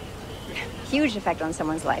a huge effect on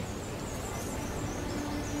someone's life.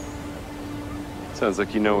 Sounds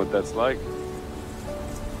like you know what that's like.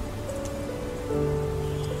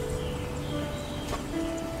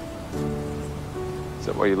 Is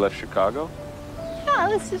that why you left Chicago? Oh,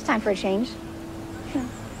 it's time for a change.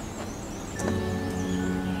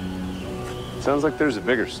 Sounds like there's a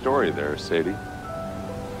bigger story there, Sadie.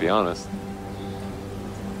 Be honest.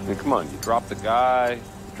 I mean, come on, you dropped the guy,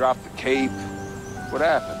 you dropped the cape. What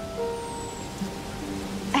happened?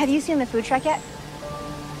 Have you seen the food truck yet?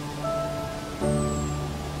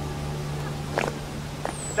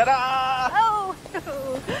 Ta-da! Oh,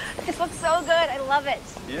 this looks so good. I love it.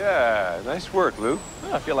 Yeah, nice work, Lou.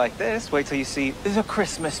 Well, if you like this, wait till you see the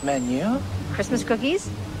Christmas menu. Christmas cookies,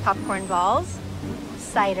 popcorn balls,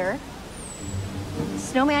 cider,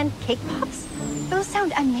 snowman cake pops. Those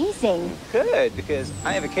sound amazing. Good, because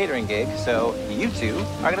I have a catering gig, so you two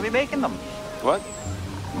are gonna be making them. What?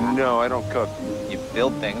 No, I don't cook. You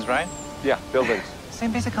build things, right? Yeah, buildings.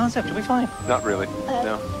 Same basic concept, you'll be fine. Not really,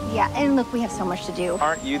 no. Yeah, and look, we have so much to do.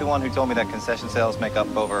 Aren't you the one who told me that concession sales make up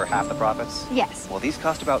over half the profits? Yes. Well, these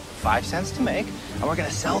cost about 5 cents to make, and we're gonna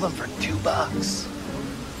sell them for $2.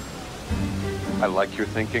 I like your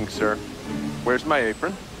thinking, sir. Where's my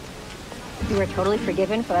apron? You were totally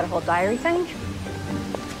forgiven for that whole diary thing?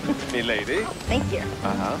 Me lady. Thank you.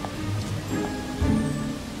 Uh-huh.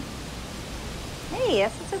 Hey,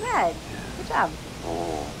 that's not so bad. Good job.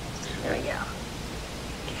 Oh. There we go.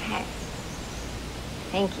 Okay.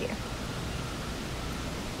 Thank you.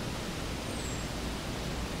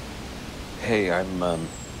 Hey, I'm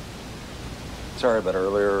sorry about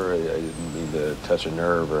earlier. I didn't mean to touch a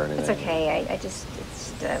nerve or anything. It's okay. It's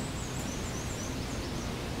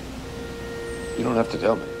You don't have to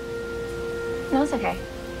tell me. No, it's okay.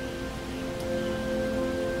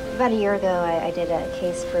 About a year ago, I did a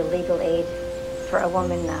case for legal aid for a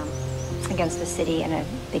woman against the city and a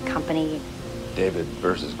big company. David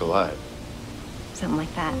versus Goliath. Something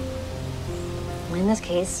like that. Well, in this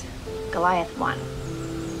case, Goliath won.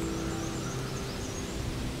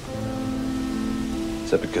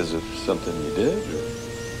 Is that because of something you did or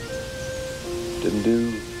didn't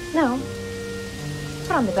do? No.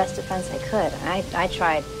 Put on the best defense I could. I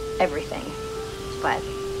tried everything. But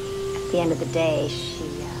at the end of the day, she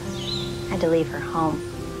had to leave her home.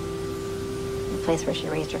 The place where she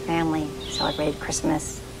raised her family, celebrated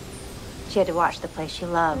Christmas. She had to watch the place she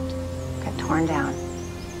loved got torn down.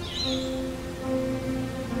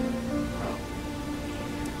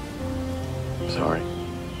 Sorry.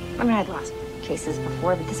 I mean, I'd lost cases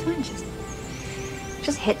before, but this one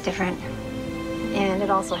just hit different. And it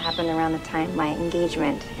also happened around the time my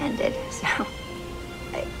engagement ended, so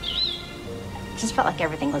I just felt like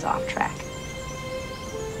everything was off track.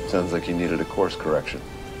 Sounds like you needed a course correction.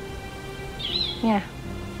 Yeah.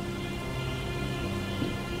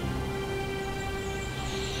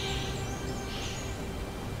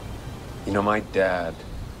 You know, my dad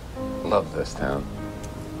loved this town.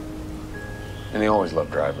 And he always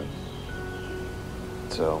loved driving.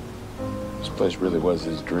 So, this place really was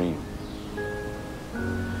his dream.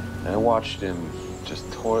 And I watched him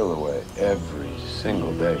just toil away every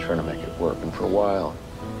single day trying to make it work. And for a while,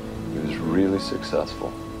 he was really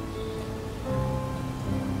successful.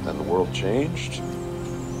 Then the world changed,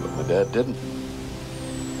 but my dad didn't.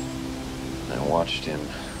 And I watched him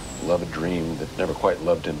love a dream that never quite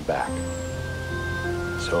loved him back.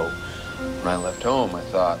 So, when I left home, I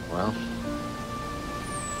thought, well,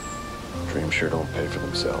 dreams sure don't pay for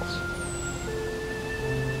themselves.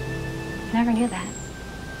 Never knew that.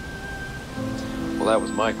 Well, that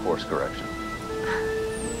was my course correction.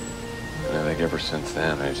 And I think ever since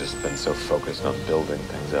then, I've just been so focused on building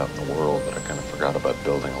things out in the world that I kind of forgot about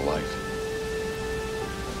building a life.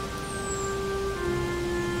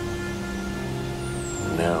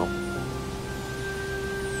 And now,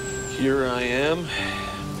 here I am.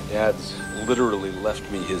 My dad's literally left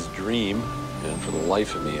me his dream, and for the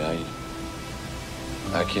life of me,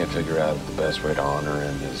 I can't figure out if the best way to honor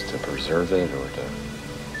him is to preserve it or to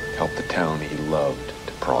help the town he loved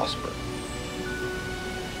to prosper.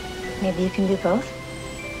 Maybe you can do both?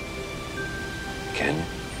 Can you?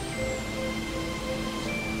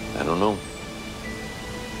 I don't know.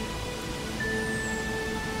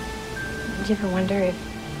 Did you ever wonder if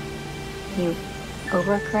you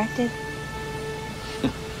overcorrected?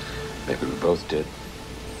 Maybe we both did.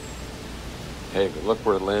 Hey, but look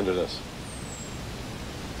where it landed us.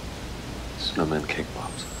 Snowman cake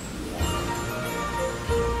pops.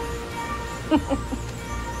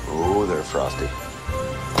 Oh, they're frosty.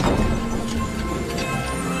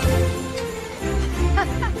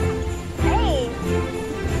 Hey!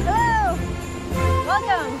 Hello!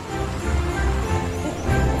 Welcome!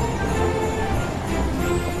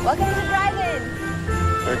 Welcome to the drive-in!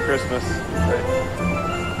 Merry Christmas.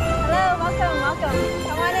 Hello, welcome.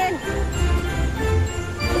 Come on in.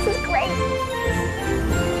 This is great.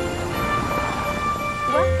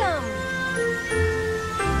 Welcome.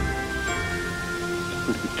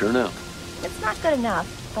 Pretty good turnout. It's not good enough,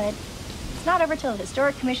 but it's not over till the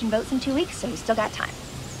Historic Commission votes in 2 weeks, so we still got time.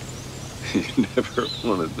 You never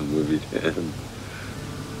wanted the movie to end.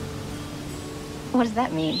 What does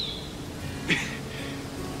that mean?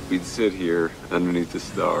 We'd sit here underneath the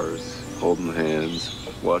stars, holding hands,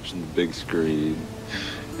 watching the big screen,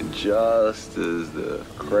 and just as the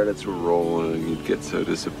credits were rolling, you'd get so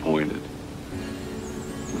disappointed.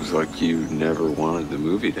 It was like you never wanted the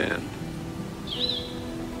movie to end.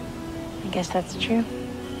 I guess that's true.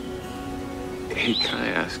 Hey, can I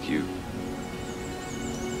ask you,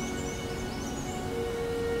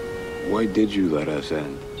 why did you let us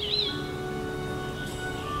end?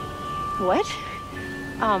 What?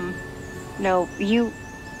 No,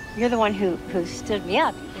 you're the one who stood me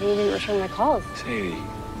up. You didn't return my calls. Sadie,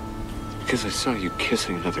 it's because I saw you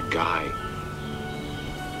kissing another guy.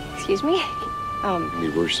 Excuse me? We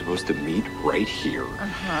were supposed to meet right here.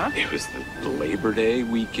 Uh-huh. It was the Labor Day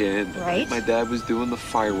weekend. Right. My dad was doing the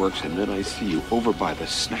fireworks, and then I see you over by the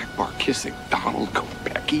snack bar kissing Donald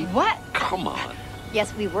Kopecky. What? Come on.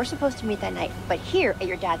 Yes, we were supposed to meet that night, but here at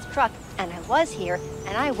your dad's truck, and I was here,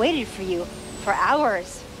 and I waited for you for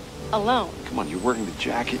hours, alone. Come on, you're wearing the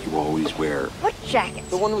jacket you always wear. What jacket?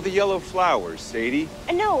 The one with the yellow flowers, Sadie.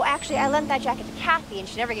 No, actually, I lent that jacket to Kathy, and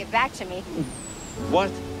she never gave back to me. What?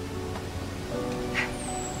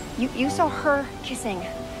 You saw her kissing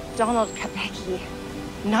Donald Kopecky,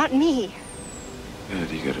 not me.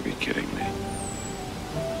 Ed, you gotta be kidding me.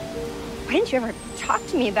 Why didn't you ever talk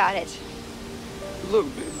to me about it? Look,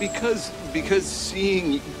 because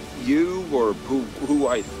seeing you, or who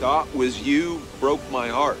I thought was you, broke my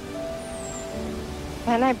heart.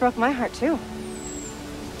 And I broke my heart, too.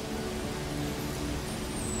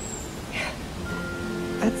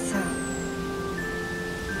 That's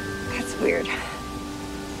weird.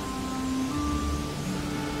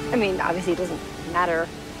 I mean, obviously it doesn't matter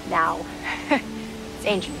now. It's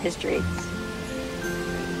ancient history.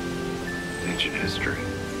 Ancient history.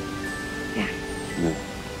 Yeah. Yeah.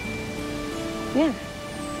 Yeah.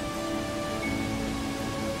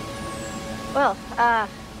 Well,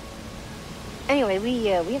 anyway, we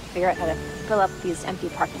have to figure out how to fill up these empty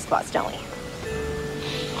parking spots, don't we?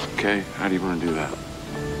 Okay, how do you want to do that?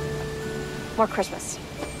 More Christmas.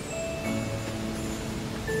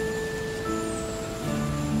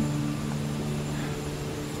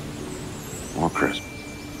 More Christmas.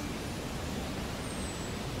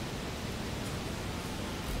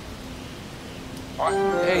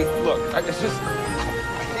 Hey, look, I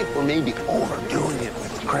think we're maybe overdoing it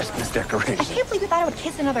with the Christmas I decorations. can't believe you thought I would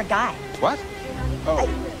kiss another guy. What? Oh,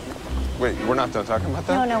 wait, we're not done talking about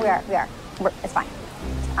that? No, we are. It's fine.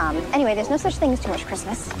 Anyway, there's no such thing as too much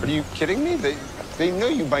Christmas. Are you kidding me? They know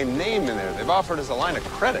you by name in there. They've offered us a line of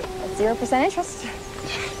credit. At 0% interest.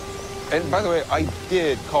 And by the way, I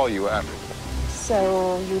did call you after.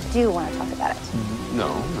 So you do want to talk about it? No,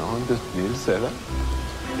 I just needed to say that.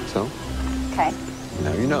 So, Okay.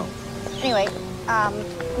 now you know. Anyway,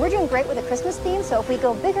 we're doing great with the Christmas theme, so if we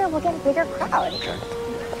go bigger, we'll get a bigger crowd. Okay.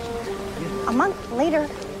 A month later.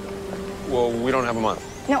 Well, we don't have a month.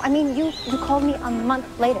 No, I mean, you called me a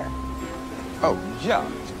month later. Oh, yeah.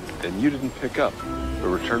 And you didn't pick up or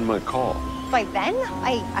return my call. By then,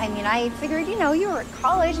 I figured, you were at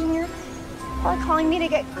college and you're probably calling me to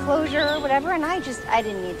get closure or whatever, and I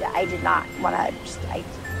did not want to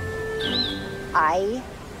I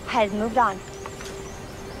had moved on.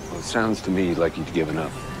 Well, it sounds to me like you'd given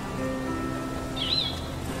up.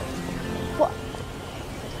 Well,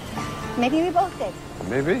 maybe we both did.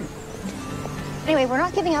 Maybe. Anyway, we're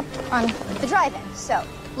not giving up on the drive-in, so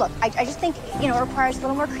look, I just think, it requires a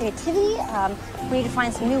little more creativity. We need to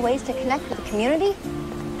find some new ways to connect with the community.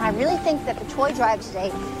 And I really think that the toy drive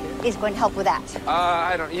today is going to help with that.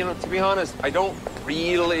 I don't, to be honest, I don't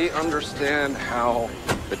really understand how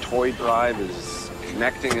the toy drive is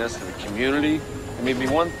connecting us to the community. I mean, it'd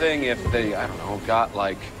be one thing if they, got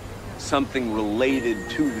like something related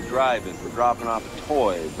to the drive-in. We're dropping off a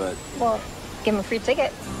toy, but... Well, give them a free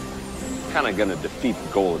ticket. Kind of gonna defeat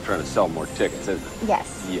the goal of trying to sell more tickets, isn't it?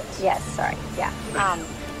 Yes. Yes, sorry, yeah. All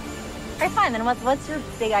right, fine, then what's your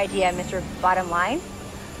big idea, Mr. Bottom Line?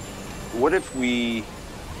 What if we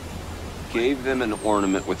gave them an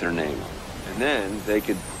ornament with their name on it, and then they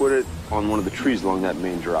could put it on one of the trees along that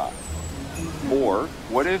main drive? Or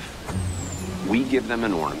what if we give them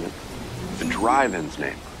an ornament with the drive-in's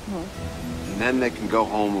name on it, and then they can go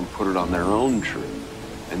home and put it on their own tree?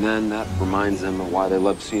 And then that reminds them of why they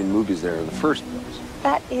love seeing movies there in the first place.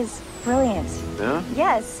 That is brilliant. Yeah?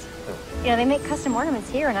 Yes. They make custom ornaments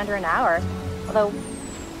here in under an hour. Although,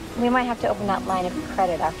 we might have to open that line of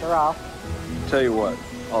credit after all. Tell you what,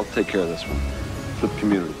 I'll take care of this one for the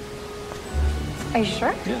community. Are you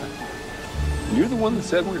sure? Yeah. You're the one that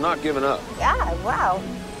said we're not giving up. Yeah, wow.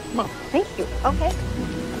 Come on. Thank you. Okay.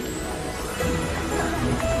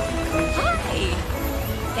 Hi.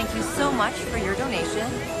 Thank you so much for your donation.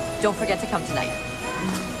 Don't forget to come tonight.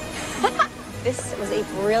 This was a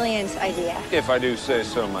brilliant idea. If I do say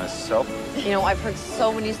so myself. I've heard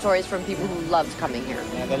so many stories from people who loved coming here.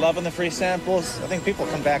 Yeah, the love and the free samples. I think people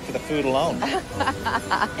come back for the food alone.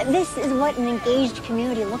 This is what an engaged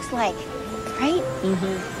community looks like, right?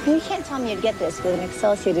 Mm-hmm. You can't tell me you'd get this with an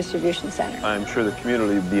Excelsior distribution center. I'm sure the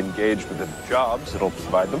community would be engaged with the jobs it'll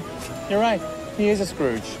provide them. You're right. He is a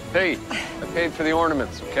Scrooge. Hey, I paid for the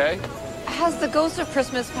ornaments, okay? Has the ghost of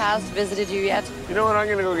Christmas past visited you yet? You know what? I'm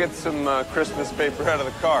gonna go get some Christmas paper out of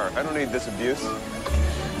the car. I don't need this abuse.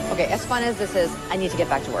 Okay, as fun as this is, I need to get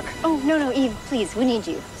back to work. Oh, no, Eve, please, we need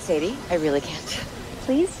you. Sadie, I really can't.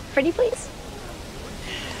 Please? Pretty please?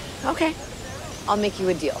 Okay, I'll make you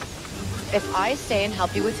a deal. If I stay and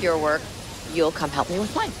help you with your work, you'll come help me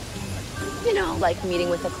with mine. You know, like meeting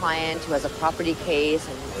with a client who has a property case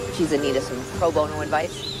and she's in need of some pro bono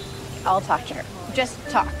advice. I'll talk to her. Just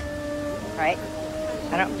talk, right?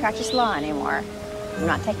 I don't practice law anymore. I'm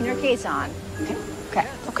not taking her case on. Okay? Okay.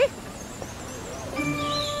 Okay.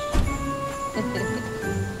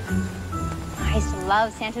 I used to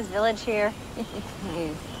love Santa's Village here.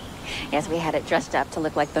 Yes, we had it dressed up to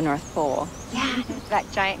look like the North Pole. Yeah, that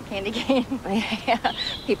giant candy cane.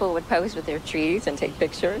 People would pose with their trees and take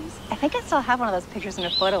pictures. I think I still have one of those pictures in a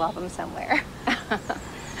photo album somewhere.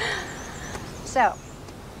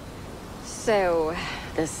 So,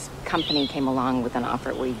 this company came along with an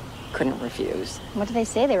offer we couldn't refuse. What did they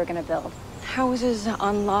say they were going to build? Houses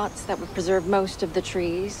on lots that would preserve most of the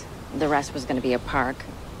trees. The rest was going to be a park.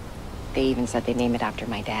 They even said they'd name it after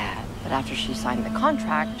my dad. But after she signed the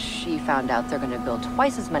contract, she found out they're going to build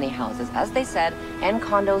twice as many houses, as they said, and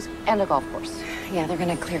condos, and a golf course. Yeah, they're going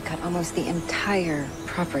to clear cut almost the entire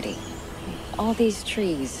property. All these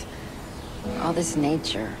trees, all this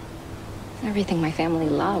nature, everything my family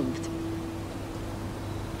loved.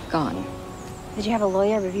 Gone. Did you have a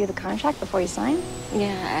lawyer review the contract before you signed?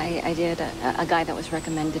 Yeah, I did. A guy that was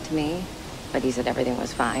recommended to me, but he said everything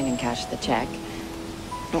was fine and cashed the check.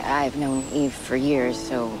 I've known Eve for years,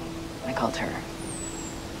 so I called her.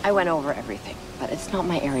 I went over everything, but it's not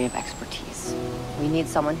my area of expertise. We need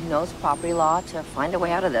someone who knows property law to find a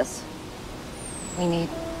way out of this. We need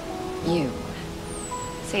you.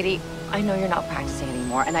 Sadie, I know you're not practicing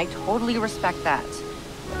anymore, and I totally respect that.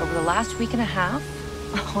 But over the last week and a half,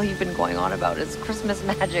 all you've been going on about is Christmas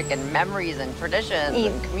magic and memories and traditions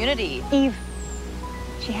and community. Eve,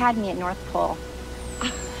 she had me at North Pole.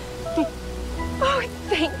 Oh,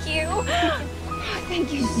 thank you.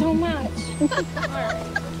 Thank you so much.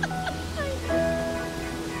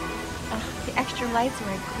 The extra lights were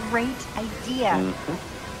a great idea.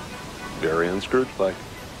 Very unscrewed-like.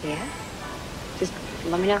 Yeah? Just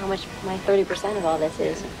let me know how much my 30% of all this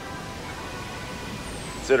is.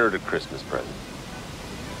 Consider it a Christmas present.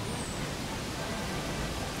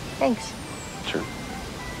 Thanks. Sure.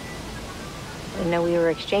 I didn't know we were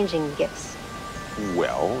exchanging gifts.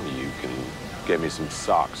 Well, you can get me some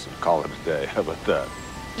socks and call it a day. How about that?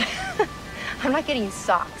 I'm not getting you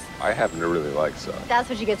socks. I happen to really like socks. That's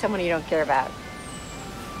what you get someone you don't care about.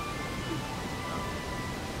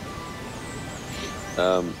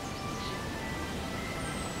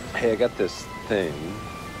 Hey, I got this thing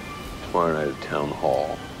tomorrow night at Town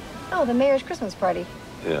Hall. Oh, the mayor's Christmas party.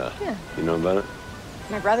 Yeah. Yeah. You know about it?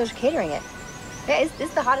 My brother's catering it. Yeah,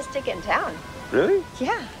 it's the hottest ticket in town. Really?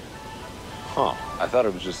 Yeah. Huh. I thought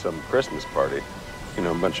it was just some Christmas party. You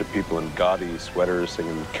know, a bunch of people in gaudy sweaters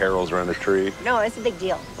singing carols around a tree. No, it's a big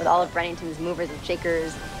deal with all of Brennington's movers and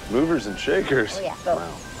shakers. Movers and shakers? Oh, yeah, both.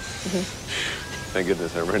 Wow. Thank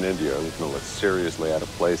goodness I ran into you. I was going to look seriously out of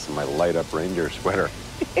place in my light-up reindeer sweater.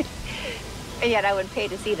 And yet I would pay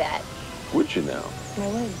to see that. Would you now? I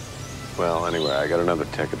would. Well, anyway, I got another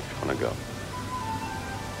ticket if you want to go.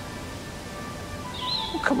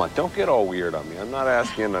 Oh, come on, don't get all weird on me. I'm not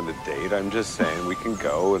asking on a date. I'm just saying we can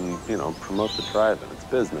go and, you know, promote the drive-in. It's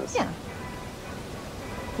business. Yeah.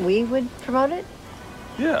 We would promote it?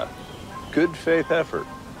 Yeah. Good faith effort.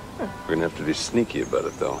 We're going to have to be sneaky about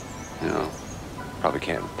it, though. You know, probably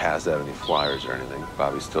can't pass out any flyers or anything.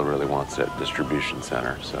 Bobby still really wants that distribution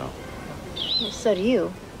center, so. Well, so do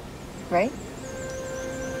you, right?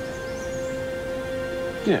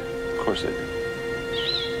 Yeah, of course I do.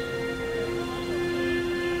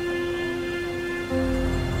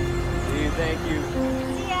 Thank you.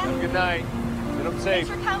 See ya. Have a good night. Get up safe. Thanks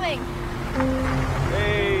for coming.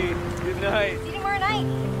 Hey, good night. See you tomorrow night.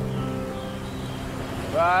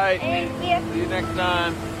 Bye. Hey, see ya. See you next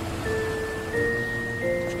time.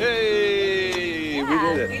 Hey, Yeah,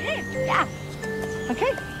 we did it. We did. Yeah.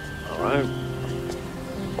 Okay. All right.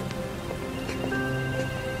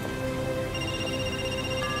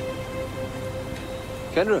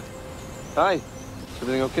 Kendra, hi. Is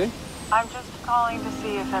everything okay? I'm just calling to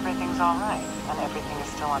see if everything's all right and everything is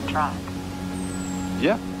still on track.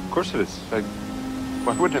 Yeah, of course it is.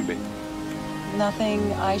 Why wouldn't it be?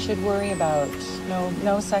 Nothing I should worry about.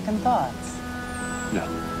 No second thoughts. No.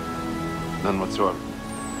 None whatsoever.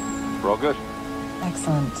 We're all good.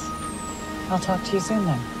 Excellent. I'll talk to you soon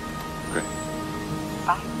then. Great.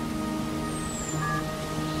 Bye.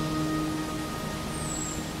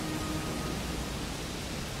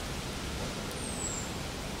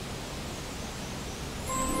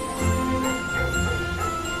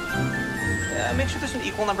 make sure there's an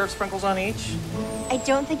equal number of sprinkles on each? I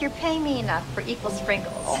don't think you're paying me enough for equal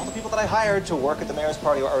sprinkles. All the people that I hired to work at the mayor's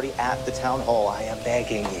party are already at the town hall. I am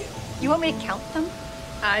begging you. You want me to count them?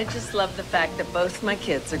 I just love the fact that both my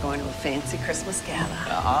kids are going to a fancy Christmas gala.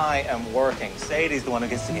 I am working. Sadie's the one who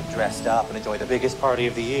gets to get dressed up and enjoy the biggest party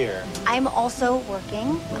of the year. I'm also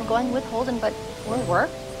working. I'm going with Holden, but we're work.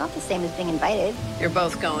 It's not the same as being invited. You're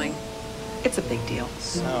both going. It's a big deal.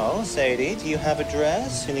 So, Sadie, do you have a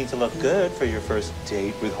dress? You need to look good for your first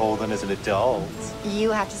date with Holden as an adult. You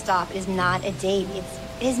have to stop. It is not a date. It's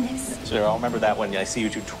business. Sure, I'll remember that when I see you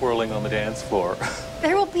two twirling on the dance floor.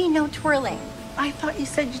 There will be no twirling. I thought you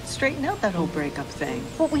said you'd straighten out that whole breakup thing.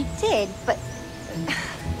 Well, we did, but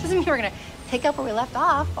doesn't mean we're gonna pick up where we left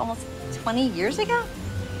off almost 20 years ago.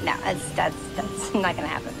 No, that's not gonna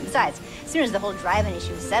happen. Besides, as soon as the whole drive-in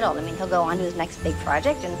issue is settled, I mean, he'll go on to his next big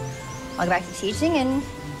project, and I'll go back to teaching, and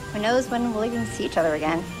who knows when we'll even see each other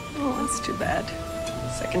again. Oh, that's too bad.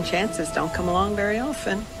 Second chances don't come along very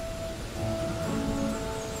often.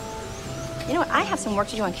 You know what? I have some work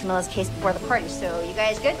to do on Camilla's case before the party, so you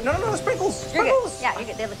guys good? No, sprinkles. You're Sprinkles. good. Yeah, you're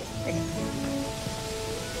good. They look good. You're good.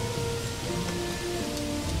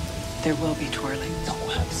 There will be twirling.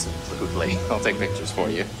 Oh, absolutely. I'll take pictures for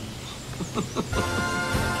you.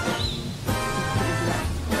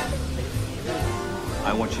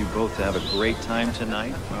 I want you both to have a great time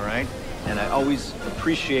tonight, all right? And I always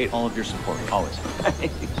appreciate all of your support, always.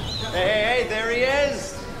 Hey, there he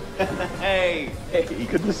is! Hey,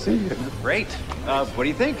 Good to see you. great. What do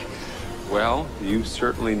you think? Well, you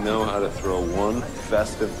certainly know how to throw one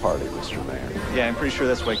festive party, Mr. Mayor. Yeah, I'm pretty sure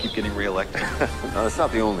that's why I keep getting reelected. No, that's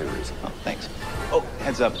not the only reason. Oh, thanks. Oh,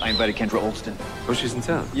 heads up, I invited Kendra Olston. Oh, she's in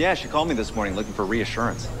town. Yeah, she called me this morning looking for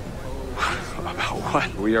reassurance. About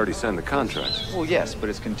what? We already signed the contract. Well, yes, but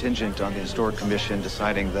it's contingent on the Historic Commission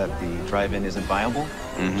deciding that the drive-in isn't viable.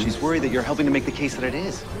 She's worried that you're helping to make the case that it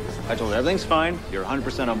is. I told her everything's fine, you're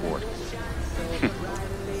 100% on board.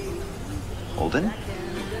 Holden?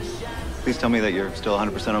 Please tell me that you're still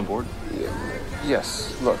 100% on board.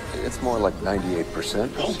 Yes. Look, it's more like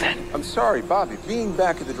 98%. Holden! I'm sorry, Bobby. Being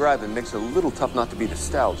back at the drive-in makes it a little tough not to be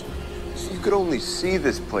nostalgic. You could only see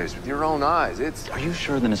this place with your own eyes. Are you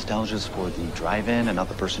sure the nostalgia's for the drive-in and not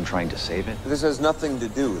the person trying to save it? This has nothing to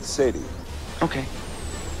do with Sadie. Okay.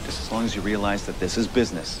 Just as long as you realize that this is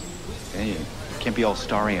business. Okay? You can't be all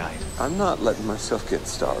starry-eyed. I'm not letting myself get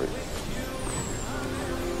starry.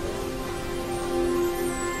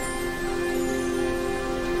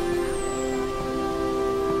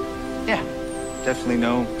 Yeah, definitely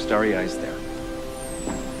no starry eyes there.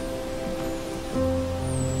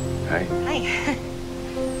 Hey, Hi.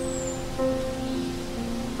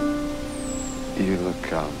 you look,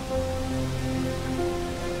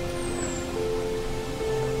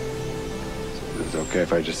 Is it okay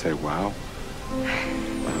if I just say wow?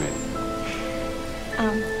 I mean,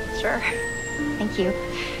 Sure. Thank you.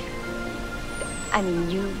 I mean,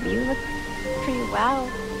 you look pretty wow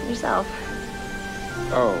yourself.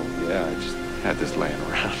 oh, yeah, I just had this laying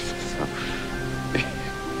around, so.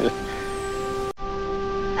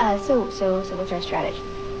 So what's our strategy?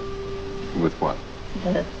 With what?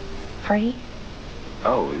 The party?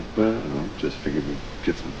 Oh, well, just figured we'd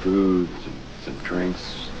get some food, some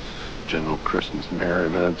drinks, general Christmas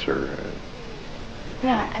merriment, or... No,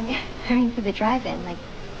 I mean for the drive-in, like,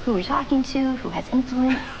 who we're talking to, who has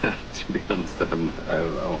influence. To be honest, I don't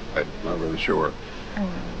know. I'm not really sure.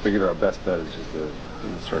 Figured our best bet is just to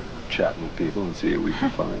start chatting with people and see what we can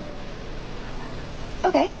find.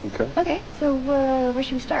 Okay. Okay. So where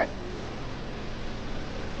should we start?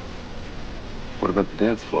 What about the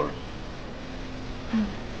dance floor?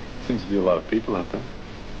 Seems to be a lot of people out there.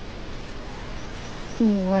 You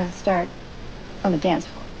want to start on the dance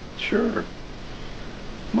floor? Sure.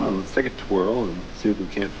 Come on, let's take a twirl and see if we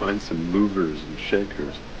can't find some movers and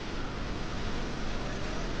shakers.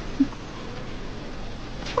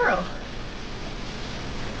 Twirl.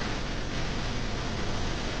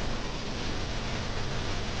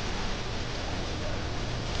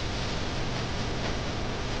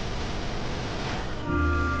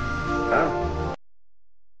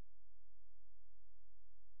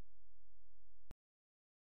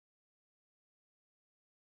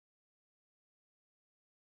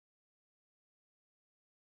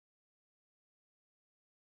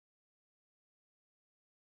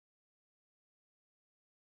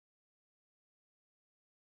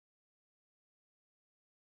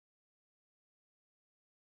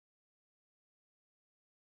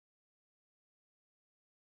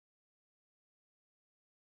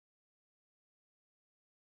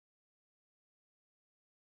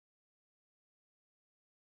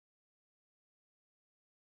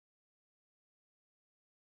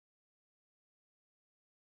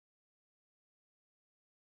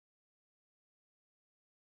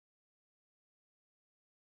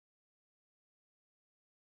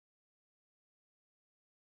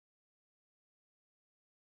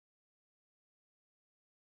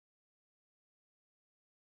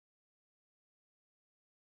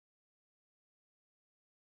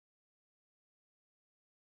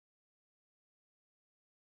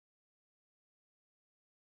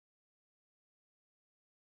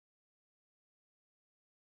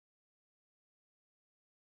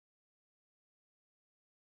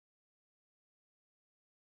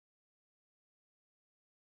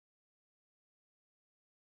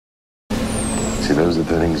 See, those are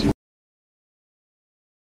the things you...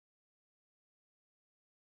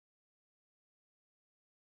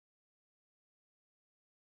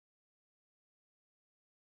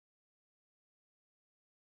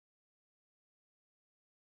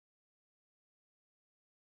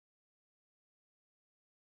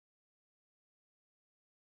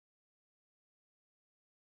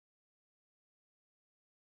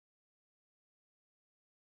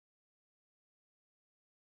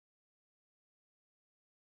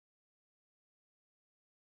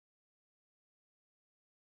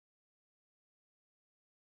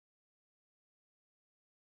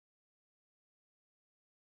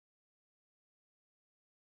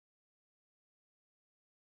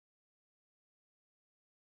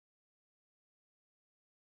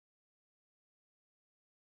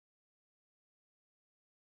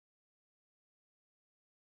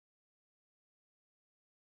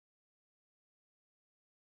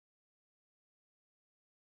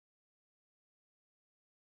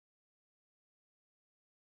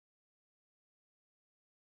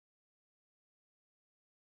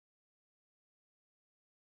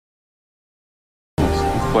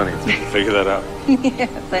 Plenty of time to figure that out. Yeah,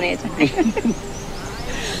 plenty of time.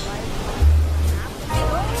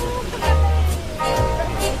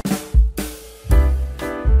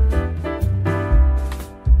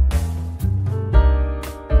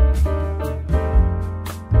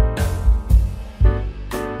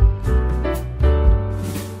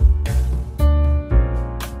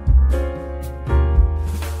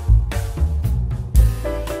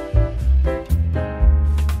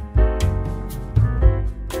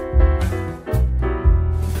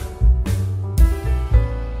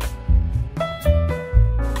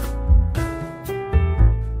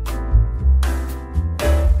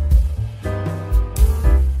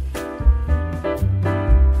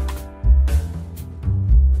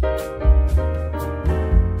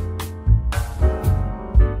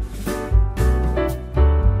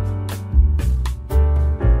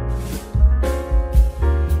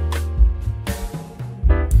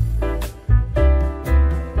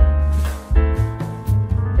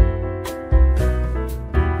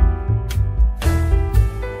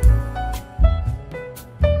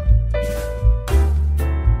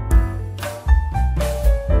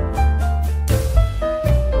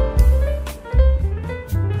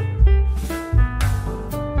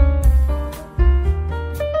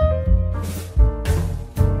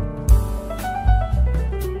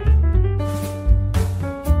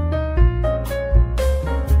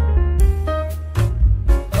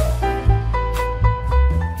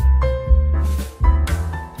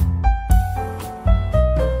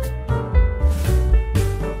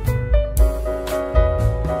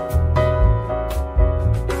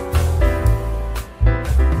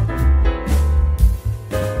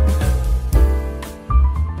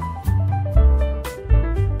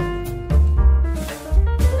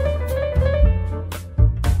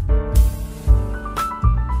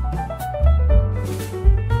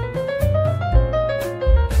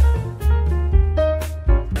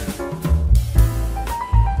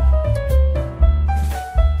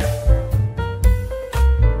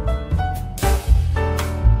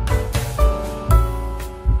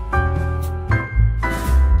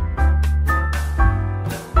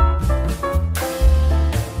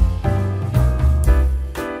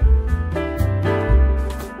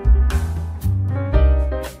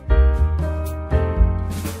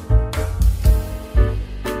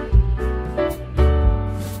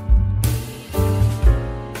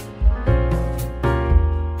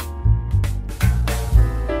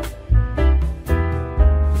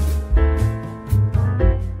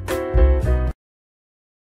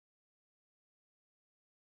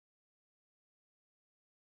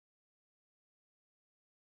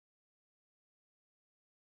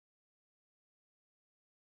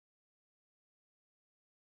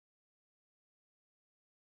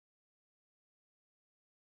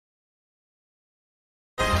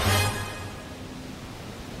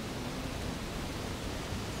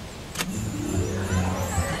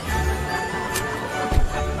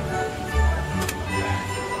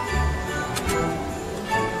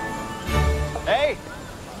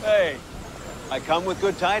 I come with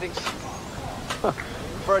good tidings.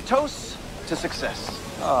 For a toast to success.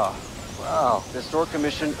 Oh, wow. The Historic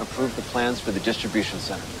Commission approved the plans for the distribution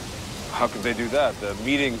center. How could they do that? The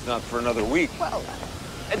meeting's not for another week. Well,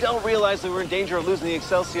 Adele realized they were in danger of losing the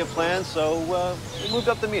Excelsior plan, so they moved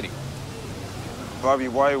up the meeting. Bobby,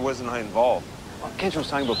 why wasn't I involved? Well, Kendra was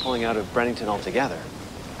talking about pulling out of Brennington altogether.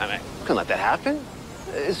 I mean, couldn't let that happen.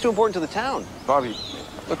 It's too important to the town. Bobby,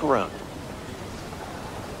 look around.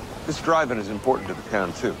 This drive-in is important to the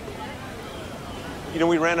town, too. You know,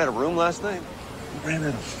 we ran out of room last night. We ran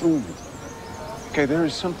out of food. Okay, there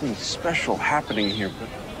is something special happening here, but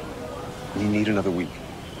we need another week.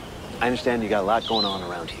 I understand you got a lot going on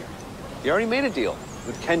around here. You already made a deal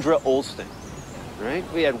with Kendra Olston, right?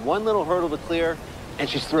 We had one little hurdle to clear, and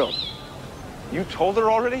she's thrilled. You told her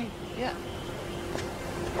already? Yeah.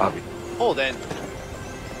 Bobby. Holden.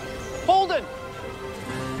 Holden!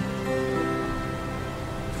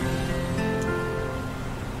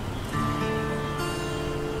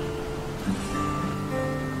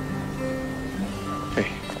 Hey.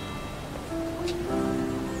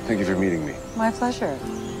 Thank you for meeting me. My pleasure.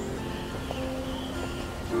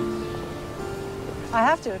 I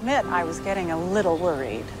have to admit, I was getting a little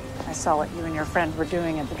worried. I saw what you and your friend were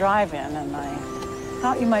doing at the drive-in, and I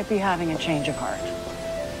thought you might be having a change of heart.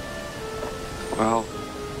 Well,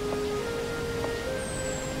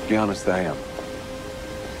 to be honest, I am.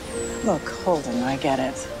 Look, Holden, I get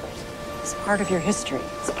it. It's part of your history.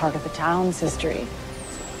 It's part of the town's history.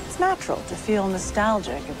 It's natural to feel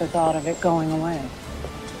nostalgic at the thought of it going away.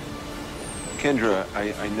 Kendra,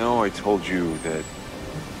 I know I told you that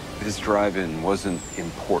this drive-in wasn't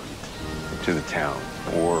important to the town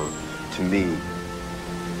or to me.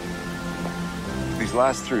 These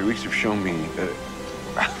last 3 weeks have shown me that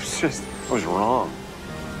I was wrong.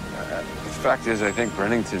 The fact is, I think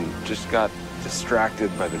Brennington just got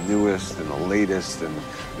distracted by the newest and the latest and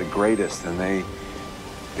the greatest, and they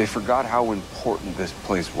forgot how important this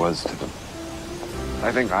place was to them.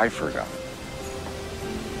 I think I forgot.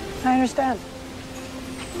 I understand.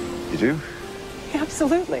 You do?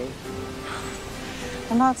 Absolutely.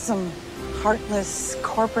 I'm not some heartless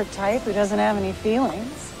corporate type who doesn't have any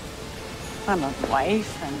feelings. I'm a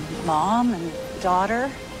wife and mom and daughter.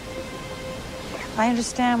 I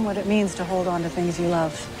understand what it means to hold on to things you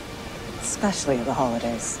love, especially at the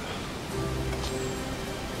holidays.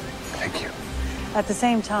 Thank you. At the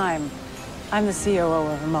same time, I'm the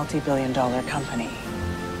COO of a multi-billion-dollar company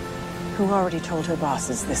who already told her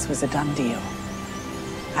bosses this was a done deal.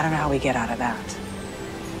 I don't know how we get out of that.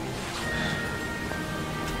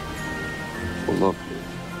 Well, look,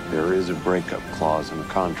 there is a breakup clause in the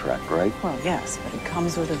contract, right? Well, yes, but it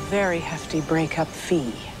comes with a very hefty breakup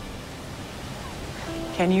fee.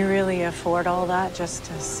 Can you really afford all that just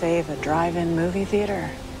to save a drive-in movie theater?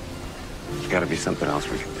 There's got to be something else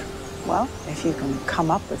we can do. Well, if you can come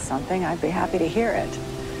up with something, I'd be happy to hear it.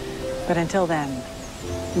 But until then,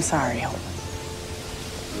 I'm sorry, Holden.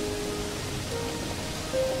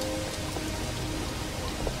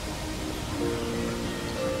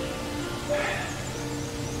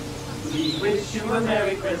 We wish you a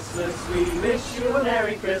Merry Christmas, we wish you a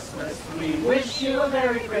Merry Christmas, we wish you a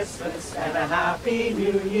Merry Christmas and a Happy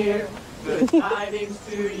New Year. Good tidings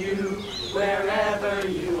to you, wherever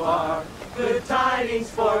you are. Good tidings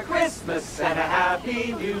for Christmas and a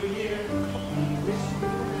Happy New Year. We wish you a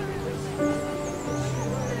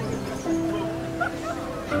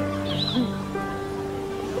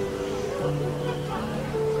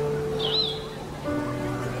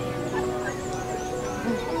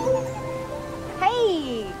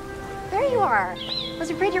Hey, there you are. I was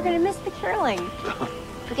afraid you were going to miss the caroling.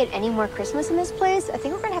 If we get any more Christmas in this place, I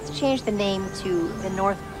think we're going to have to change the name to the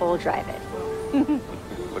North Pole Drive-In.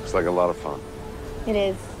 Looks like a lot of fun. It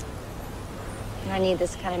is. And I need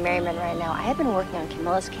this kind of merriment right now. I have been working on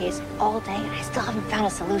Camilla's case all day, and I still haven't found a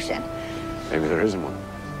solution. Maybe there isn't one.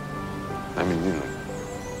 I mean, you know,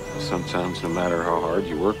 sometimes no matter how hard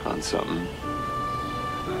you work on something,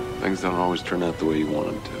 things don't always turn out the way you want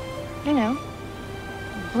them to. I know.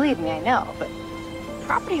 Believe me, I know, but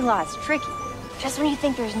property law is tricky. Just when you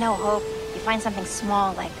think there's no hope, you find something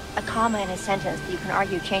small like a comma in a sentence that you can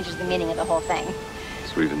argue changes the meaning of the whole thing.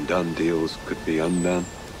 So even done deals could be undone?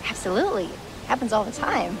 Absolutely. Happens all the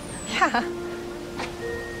time. Yeah.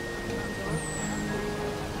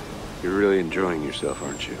 You're really enjoying yourself,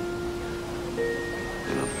 aren't you?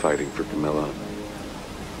 You know, fighting for Camilla.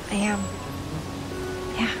 I am.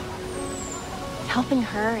 Yeah. Helping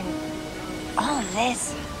her and all of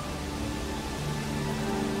this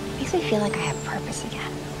makes me feel like I have purpose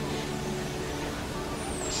again.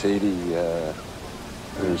 Sadie,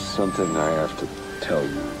 there's something I have to tell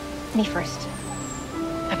you. Me first.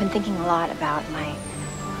 I've been thinking a lot about my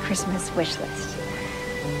Christmas wish list.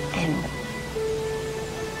 And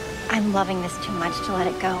I'm loving this too much to let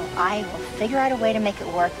it go. I will figure out a way to make it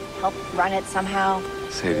work, help run it somehow.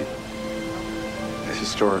 Sadie, the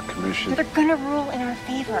Historic Commission... They're gonna rule in our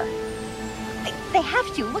favor. They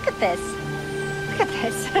have to. Look at this. Look at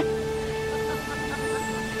this. Come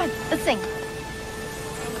on, let's sing.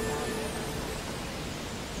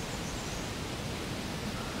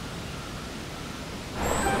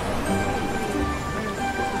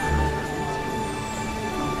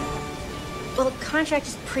 contract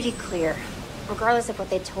is pretty clear. Regardless of what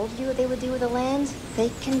they told you they would do with the land,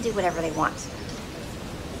 they can do whatever they want.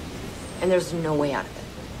 And there's no way out of it.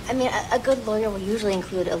 I mean, a good lawyer will usually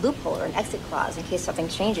include a loophole or an exit clause in case something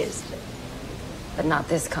changes. But not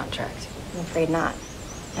this contract. I'm afraid not.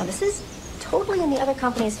 Now, this is totally in the other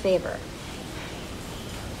company's favor.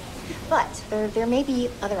 But there may be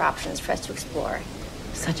other options for us to explore.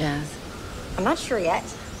 Such as? I'm not sure yet,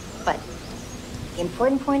 but the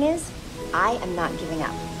important point is, I am not giving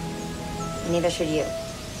up. And neither should you.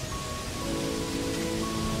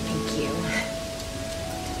 Thank you.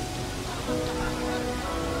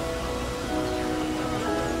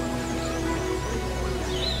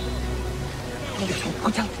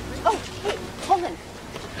 Oh, hey, Holman.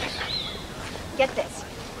 Get this.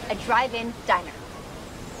 A drive-in diner.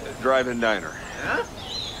 Drive-in diner. Huh?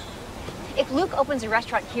 If Luke opens a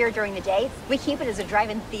restaurant here during the day, we keep it as a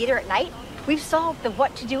drive-in theater at night, we've solved the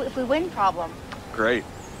what to do if we win problem. Great.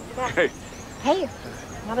 Yeah. Great. Hey,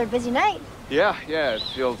 another busy night. Yeah, it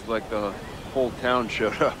feels like the whole town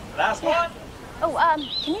showed up. Last one? Oh,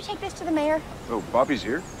 can you take this to the mayor? Oh, Bobby's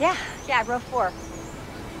here? Yeah, row 4.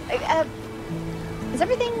 Is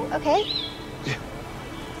everything okay? Yeah.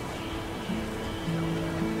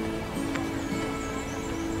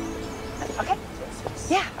 Okay.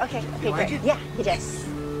 Yeah, okay, great. Yeah, he did.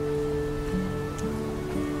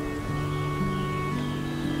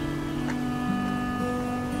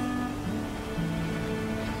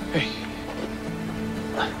 Hey.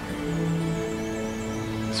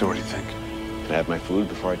 So what do you think? Can I have my food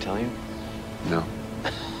before I tell you? No.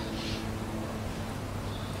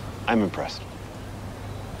 I'm impressed.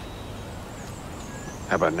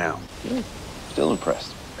 How about now? Still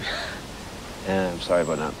impressed. And I'm sorry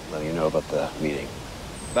about not letting you know about the meeting.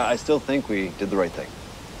 But I still think we did the right thing.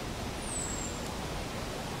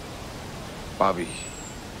 Bobby,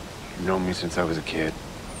 you've known me since I was a kid.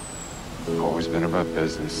 I've always been about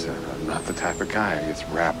business. I'm not the type of guy who gets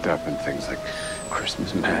wrapped up in things like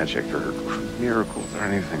Christmas magic or miracles or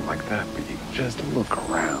anything like that. But you just look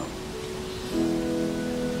around.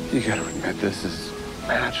 You gotta admit, this is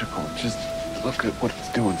magical. Just look at what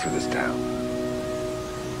it's doing for this town.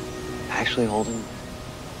 Actually, Holden,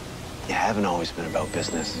 you haven't always been about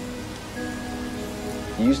business.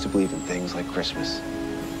 You used to believe in things like Christmas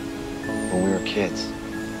when we were kids.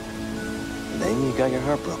 And then you got your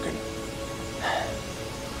heart broken.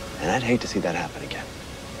 And I'd hate to see that happen again.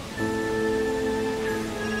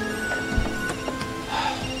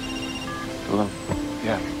 Hello.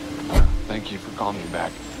 Yeah. Thank you for calling me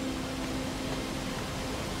back.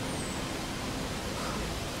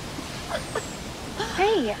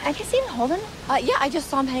 Hey, have you seen Holden? Yeah, I just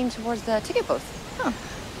saw him heading towards the ticket booth. Huh.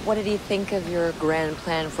 What did he think of your grand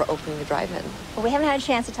plan for opening the drive-in? Well, we haven't had a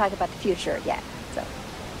chance to talk about the future yet, so.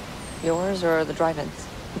 Yours or the drive-ins?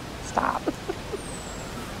 Stop.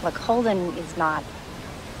 Look, Holden is not...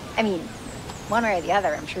 I mean, one way or the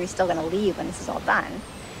other, I'm sure he's still gonna leave when this is all done.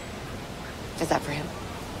 Is that for him?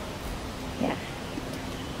 Yeah.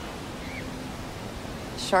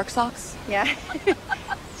 Shark socks? Yeah.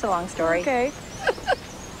 It's a long story. Okay.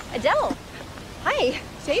 Adele. Hi.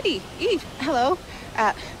 Sadie, Eve, hello.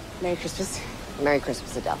 Merry Christmas. Merry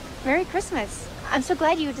Christmas, Adele. Merry Christmas. I'm so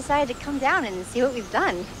glad you decided to come down and see what we've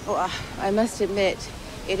done. Well, I must admit,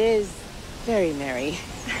 it is very merry.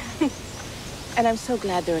 And I'm so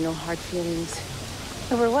glad there are no hard feelings.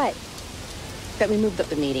 Over what? That we moved up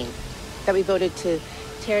the meeting. That we voted to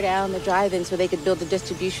tear down the drive-in so they could build the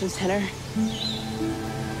distribution center.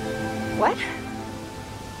 What?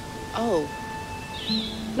 Oh.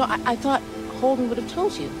 No, I thought Holden would have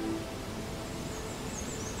told you.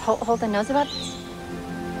 Holden knows about this?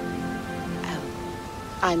 Oh,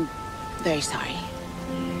 I'm very sorry.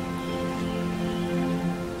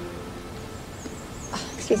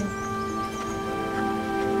 Excuse me.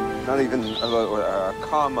 Not even a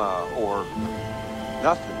comma or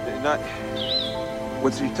nothing. Not.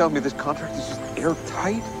 What, so you telling me this contract is just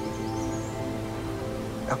airtight?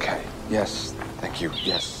 Okay. Yes. Thank you.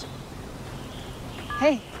 Yes.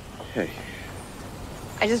 Hey. Hey.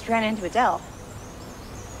 I just ran into Adele.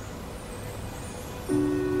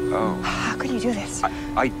 Oh. How could you do this?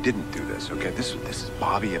 I didn't do this, okay? This is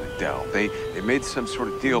Bobby and Adele. They made some sort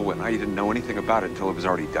of deal when I didn't know anything about it until it was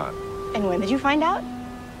already done. And when did you find out?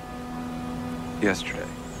 Yesterday.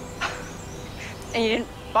 And you didn't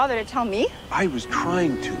bother to tell me? I was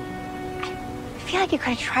trying to. I feel like you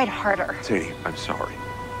could have tried harder. Sadie, I'm sorry.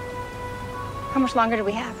 How much longer do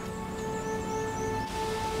we have?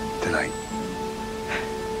 Tonight.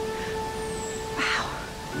 Wow.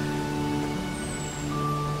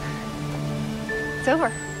 It's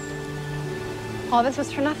over. All this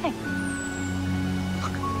was for nothing.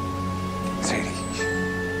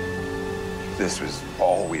 this was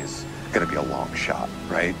always going to be a long shot,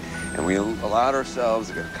 right? And we allowed ourselves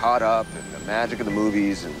to get caught up in the magic of the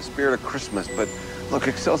movies and the spirit of Christmas. But look,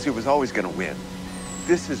 Excelsior was always going to win.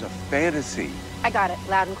 This is a fantasy. I got it,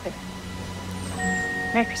 loud and clear.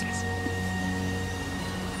 Merry Christmas.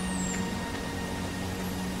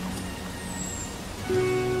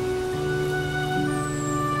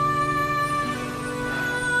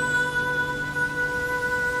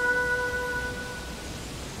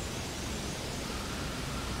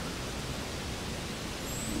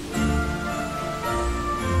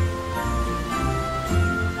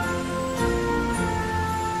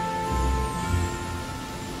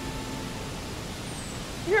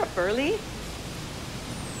 You're up early.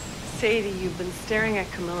 Sadie, you've been staring at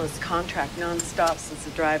Camilla's contract nonstop since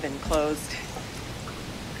the drive-in closed.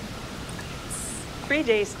 It's 3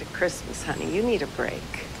 days to Christmas, honey. You need a break.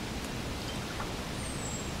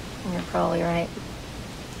 You're probably right.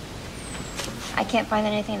 I can't find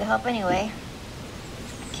anything to help anyway.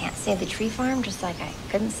 I can't save the tree farm just like I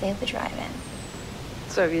couldn't save the drive-in.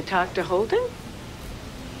 So have you talked to Holden?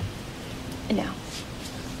 No.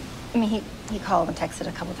 I mean, he called and texted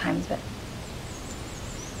a couple times, but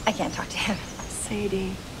I can't talk to him.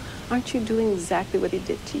 Sadie, aren't you doing exactly what he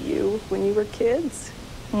did to you when you were kids?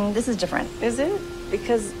 This is different. Is it?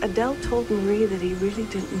 Because Adele told Marie that he really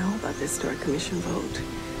didn't know about the historic commission vote.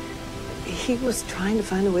 He was trying to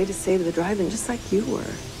find a way to save the drive-in just like you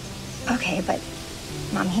were. Okay, but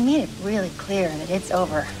Mom, he made it really clear that it's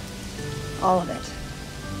over. All of it.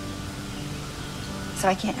 So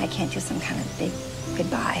I can't do some kind of big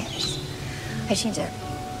goodbye. I just need to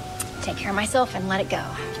take care of myself and let it go.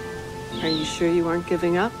 Are you sure you aren't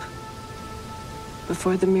giving up?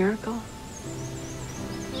 Before the miracle?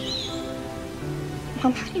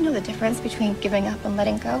 Mom, how do you know the difference between giving up and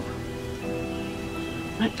letting go?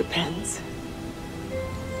 It depends.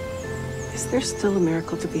 Is there still a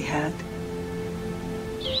miracle to be had?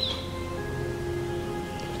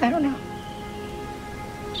 I don't know.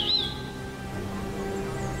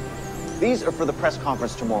 These are for the press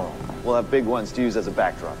conference tomorrow. We'll have big ones to use as a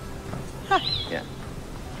backdrop. Huh. Yeah.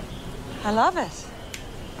 I love it.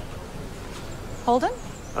 Holden?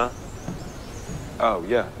 Huh? Oh,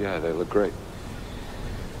 yeah, they look great.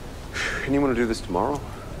 And you want to do this tomorrow?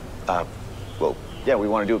 Well, yeah, we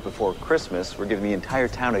want to do it before Christmas. We're giving the entire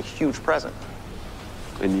town a huge present.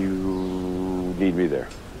 And you need me there?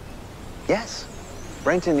 Yes.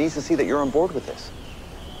 Brenton needs to see that you're on board with this.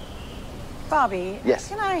 Bobby, yes.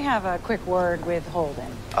 Can I have a quick word with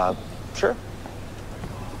Holden? Sure.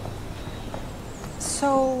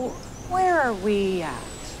 So, where are we at?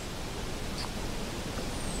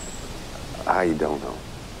 I don't know.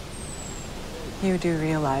 You do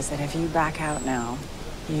realize that if you back out now,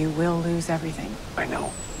 you will lose everything. I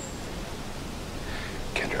know.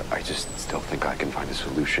 Kendra, I just still think I can find a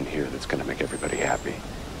solution here that's going to make everybody happy.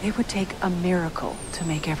 It would take a miracle to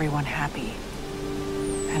make everyone happy.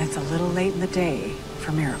 And it's a little late in the day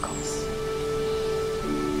for miracles.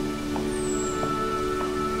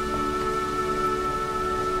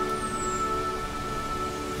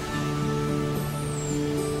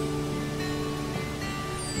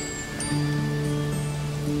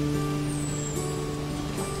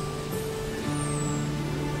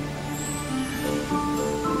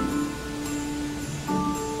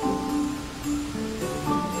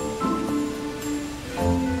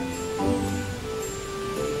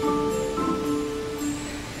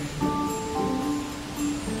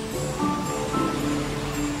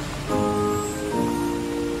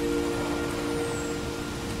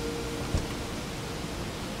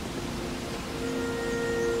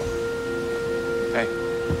 Hey.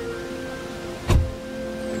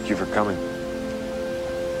 Thank you for coming.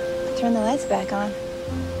 Turn the lights back on.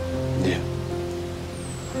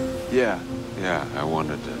 Yeah, I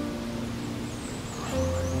wanted to.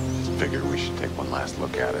 Just figured we should take one last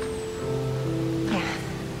look at it. Yeah.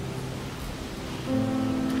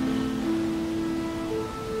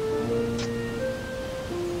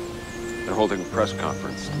 They're holding a press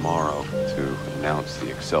conference tomorrow to announce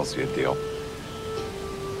the Excelsior deal.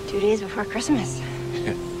 2 days before Christmas.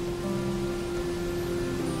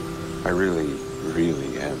 I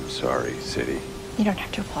really am sorry, Sadie. You don't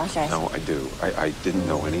have to apologize. No, I do. I didn't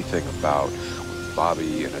know anything about what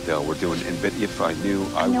Bobby and Adele were doing, but if I knew,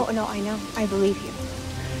 I know. I believe you.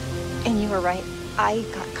 And you were right. I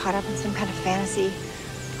got caught up in some kind of fantasy,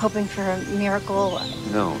 hoping for a miracle.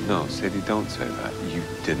 No, Sadie, don't say that. You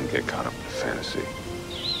didn't get caught up in a fantasy.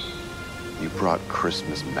 You brought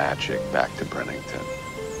Christmas magic back to Brennington.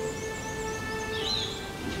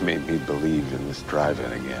 You made me believe in this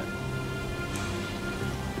drive-in again.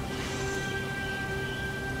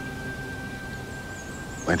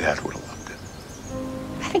 My dad would have loved it.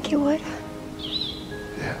 I think he would.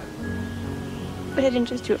 Yeah. But I didn't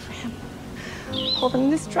just do it for him. Holden,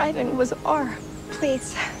 this drive-in was our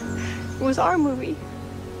place. It was our movie.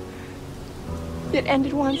 It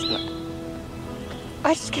ended once, and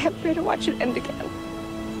I just can't bear to watch it end again.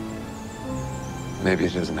 Maybe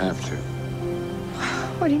it doesn't have to.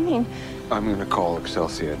 What do you mean? I'm gonna call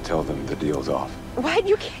Excelsior and tell them the deal's off. Why?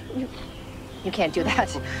 You can't do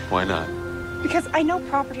that. Why not? Because I know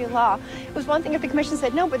property law. It was one thing if the commission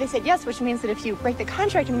said no, but they said yes, which means that if you break the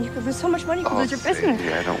contract, I mean, you could lose so much money, you could lose your business.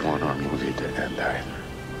 Sadie, I don't want our movie to end either.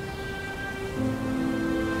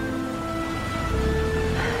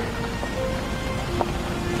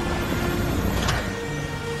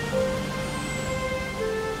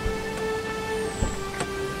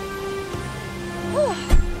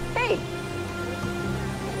 Hey.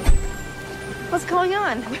 What's going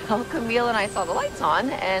on? Well, Camille and I saw the lights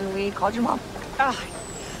on, and we called your mom. Oh,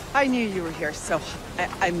 I knew you were here, so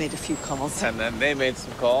I made a few calls. And then they made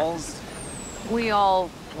some calls. We all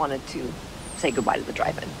wanted to say goodbye to the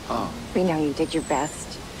drive-in. Oh. We know you did your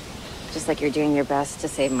best. Just like you're doing your best to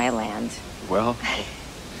save my land. Well,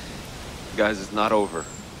 guys, it's not over.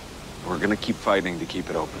 We're gonna keep fighting to keep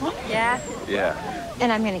it open. Yeah? Yeah.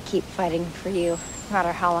 And I'm gonna keep fighting for you, no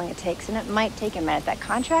matter how long it takes. And it might take a minute. That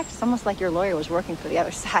contract, it's almost like your lawyer was working for the other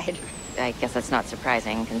side. I guess that's not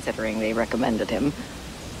surprising, considering they recommended him.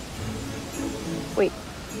 Wait.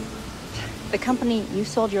 The company you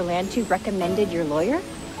sold your land to recommended your lawyer?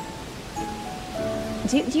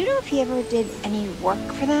 Do you know if he ever did any work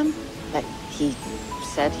for them? But he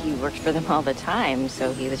said he worked for them all the time,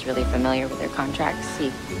 so he was really familiar with their contracts.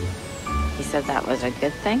 He said that was a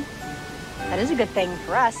good thing. That is a good thing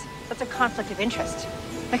for us. That's a conflict of interest.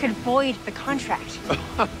 I could void the contract.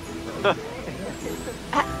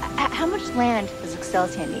 How much land does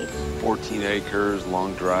Excelsior need? 14 acres,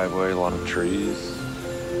 long driveway, a lot of trees.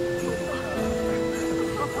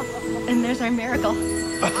 And there's our miracle.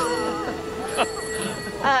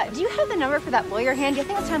 Do you have the number for that lawyer handy? I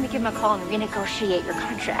think it's time we give him a call and renegotiate your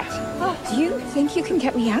contract. Oh, do you think you can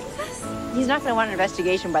get me out of this? He's not going to want an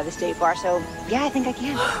investigation by the state bar, so yeah, I think I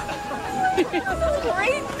can.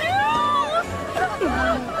 Great news!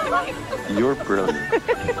 You're brilliant.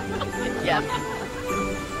 Yeah.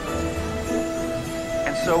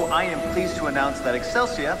 And so I am pleased to announce that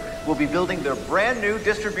Excelsior will be building their brand new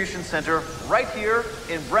distribution center right here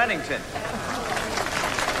in Brannington.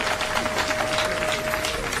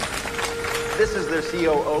 This is their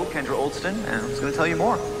COO, Kendra Oldston, and I'm going to tell you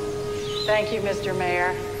more. Thank you, Mr.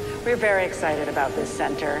 Mayor. We're very excited about this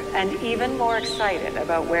center, and even more excited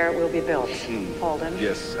about where it will be built. Holden?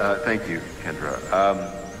 Yes, thank you, Kendra.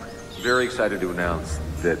 Very excited to announce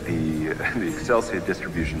that the Excelsior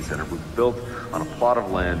Distribution Center was built on a plot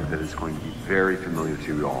of land that is going to be very familiar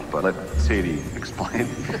to you all. But let Sadie explain.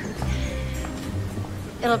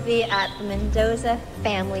 It'll be at the Mendoza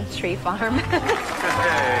Family Tree Farm.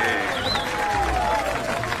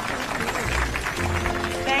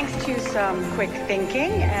 Thanks to some quick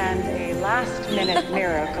thinking and a last-minute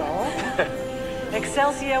miracle,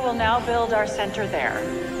 Excelsior will now build our center there.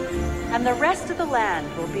 And the rest of the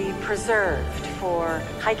land will be preserved for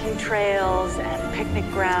hiking trails and picnic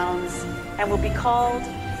grounds, and will be called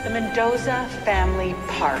the Mendoza Family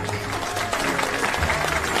Park.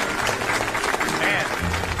 And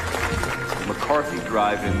the McCarthy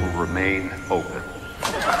Drive-In will remain open.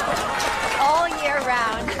 All year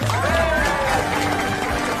round.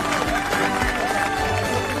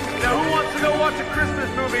 Now, who wants to go watch a Christmas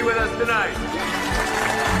movie with us tonight?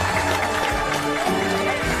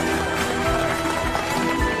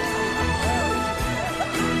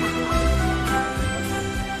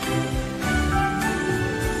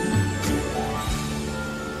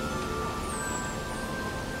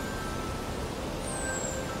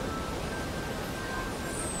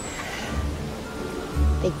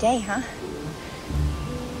 Big day, huh?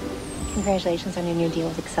 Congratulations on your new deal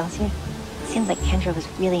with Excelsior. Seems like Kendra was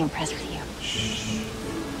really impressed with you. Shh.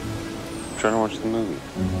 I'm trying to watch the movie.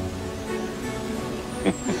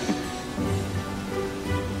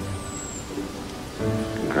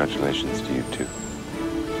 Congratulations to you, too.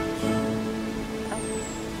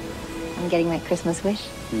 I'm getting my Christmas wish.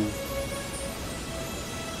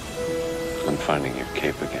 I'm finding your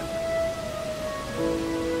cape again.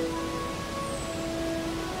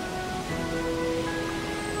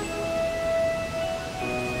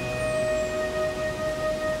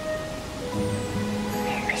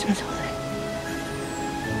 Merry Christmas, Holden.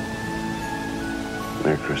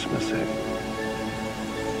 Merry Christmas, Sadie.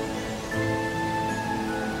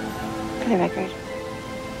 For the record,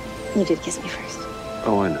 you did kiss me first.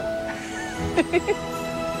 Oh, I know.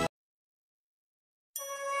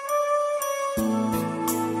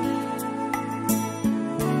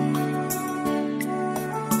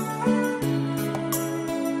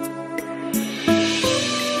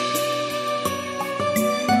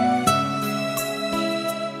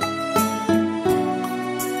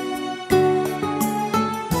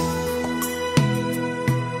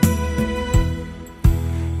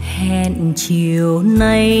 chiều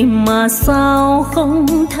nay mà sao không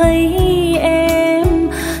thấy em,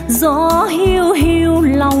 gió hiu hiu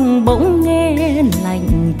lòng bỗng nghe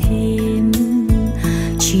lạnh thêm.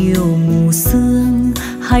 Chiều mù sương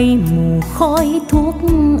hay mù khói thuốc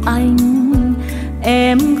anh,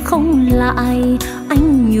 em không lại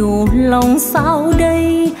anh nhủ lòng sao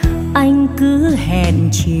đây. Anh cứ hẹn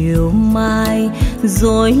chiều mai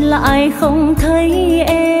rồi lại không thấy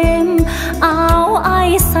em, áo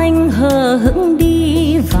ai xanh hờ hững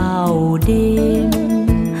đi vào đêm.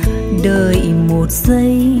 Đợi một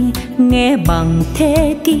giây nghe bằng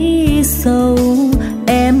thế kỷ sâu,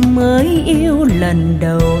 em mới yêu lần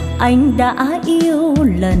đầu anh đã yêu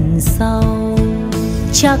lần sau.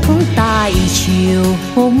 Chắc tại chiều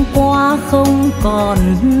hôm qua không còn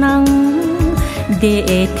nắng,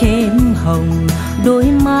 để thêm hồng đôi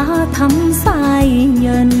má thắm dai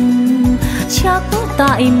nhân. Chắc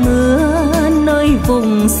tại mưa nơi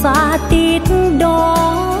vùng xa tít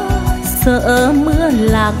đó, sợ mưa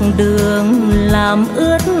lạc đường làm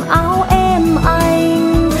ướt áo em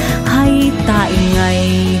anh. Hay tại ngày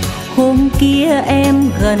hôm kia em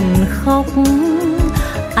gần khóc,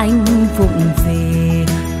 anh vụng về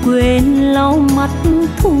quên lau mắt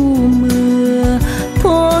thu mưa.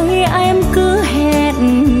 Thôi em cứ hẹn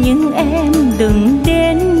nhưng em đừng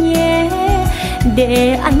đến nhé,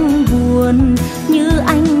 để anh buồn như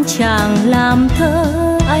anh chàng làm thơ.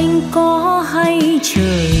 Anh có hay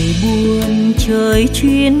trời buồn trời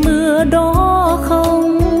chuyên mưa đó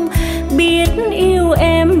không? Biết yêu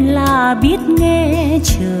em là biết nghe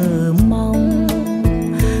chờ mong,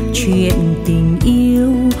 chuyện tình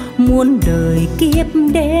yêu muôn đời kiếp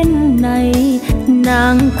đến nay.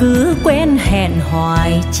 Nàng cứ quen hẹn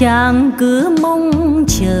hoài, chàng cứ mong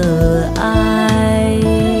chờ ai.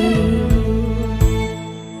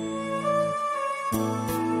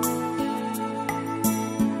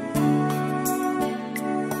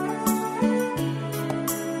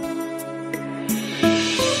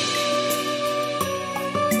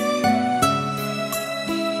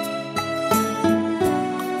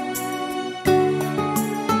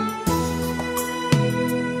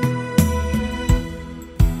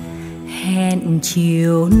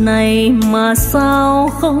 Chiều nay mà sao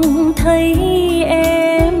không thấy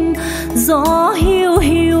em, gió hiu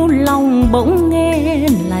hiu lòng bỗng nghe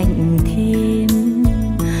lạnh thêm.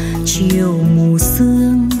 Chiều mù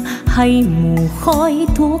sương hay mù khói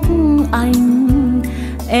thuốc anh,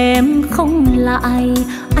 em không lại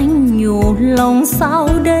anh nhủ lòng sao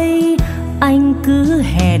đây. Anh cứ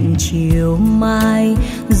hẹn chiều mai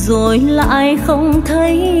rồi lại không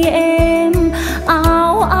thấy em,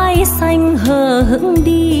 áo ai xanh hờ hững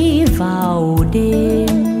đi vào đêm.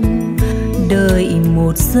 Đợi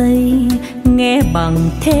một giây nghe bằng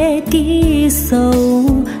thế kỷ sâu,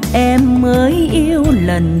 em mới yêu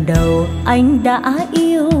lần đầu anh đã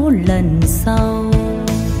yêu lần sau.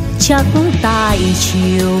 Chắc tại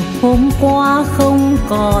chiều hôm qua không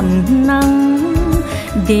còn nắng,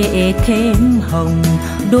 để thêm hồng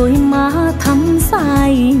đôi má thắm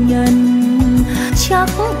dai nhân. Chắc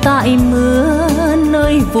tại mưa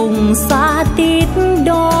nơi vùng xa tít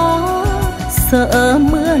đó, sợ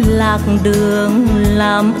mưa lạc đường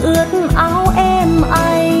làm ướt áo em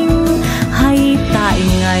anh. Hay tại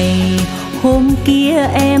ngày hôm kia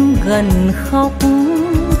em gần khóc,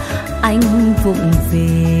 anh vụng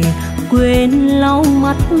về quên lau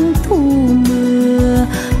mắt thu mưa.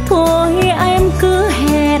 Thôi em cứ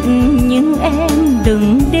hẹn nhưng em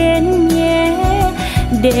đừng đến nhé,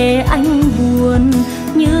 để anh buồn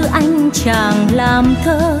như anh chàng làm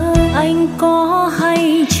thơ. Anh có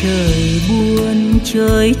hay trời buồn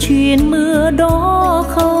trời chuyên mưa đó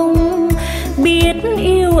không? Biết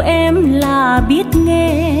yêu em là biết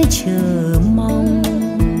nghe chờ mong,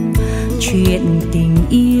 chuyện tình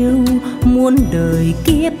yêu muôn đời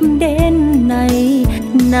kiếp đến nay.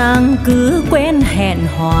 Nàng cứ quen hẹn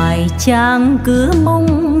hoài, chàng cứ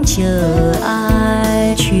mong chờ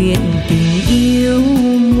ai. Chuyện tình yêu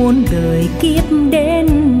muôn đời kiếp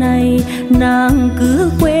đến nay, nàng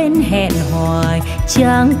cứ quên hẹn hoài,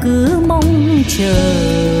 chàng cứ mong chờ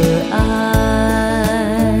ai.